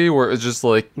 basically, where it was just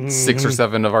 6 or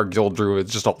 7 of our guild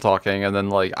druids just all talking, and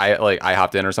then I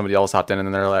hopped in or somebody else hopped in,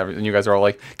 and then and you guys are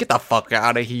all get the fuck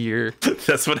out of here.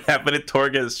 That's what happened in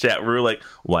Torghast chat. We were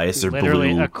why is there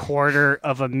literally blue?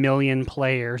 250,000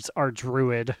 players are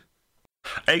druid.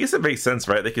 I guess it makes sense,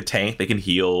 right? They could tank, they can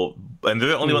heal, and they're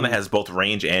the only one that has both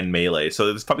range and melee. So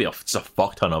there's probably a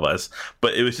fuck ton of us.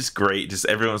 But it was just great. Just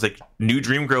everyone was "New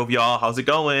Dream Grove, y'all. How's it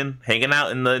going? Hanging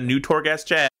out in the new Torghast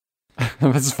chat."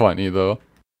 That's funny though.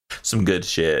 Some good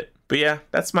shit. But yeah,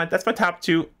 that's my top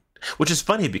 2. Which is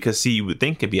funny because you would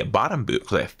think it'd be a bottom boot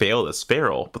because I failed as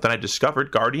Feral, but then I discovered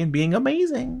Guardian being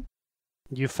amazing.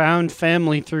 You found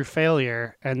family through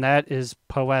failure, and that is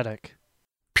poetic.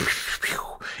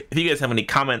 If you guys have any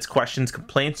comments, questions,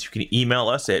 complaints, you can email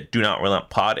us at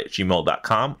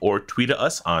donotrelenttpod@gmail.com or tweet at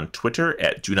us on Twitter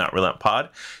at donotrelenttpod.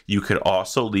 You could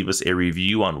also leave us a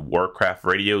review on Warcraft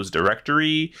Radio's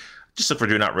directory. Just look for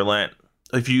Do Not Relent.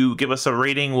 If you give us a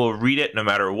rating, we'll read it no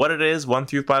matter what it is, 1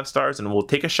 through 5 stars, and we'll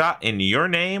take a shot in your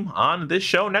name on this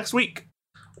show next week.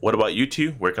 What about you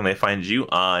two? Where can they find you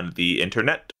on the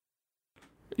internet?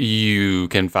 You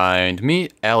can find me,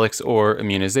 Alex or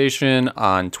Immunization,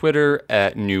 on Twitter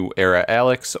at New Era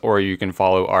Alex, or you can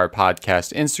follow our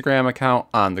podcast Instagram account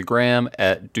on the gram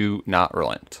at Do Not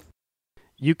Relent.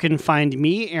 You can find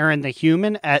me, Aaron the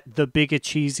Human, at The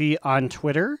Bigacheesy on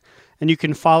Twitter, and you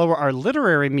can follow our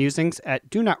literary musings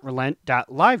at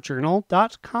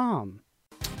donotrelent.livejournal.com.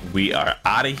 We are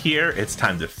out of here. It's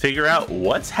time to figure out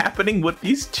what's happening with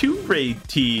these 2 raid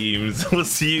teams. We'll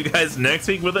see you guys next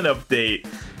week with an update.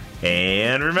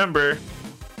 And remember,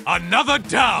 Another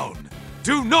down!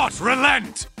 Do not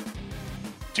relent!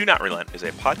 Do Not Relent is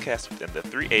a podcast within the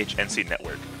 3HNC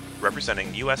network,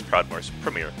 representing U.S. Proudmoore's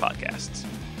premier podcasts.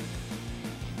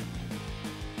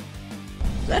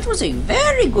 That was a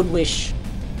very good wish.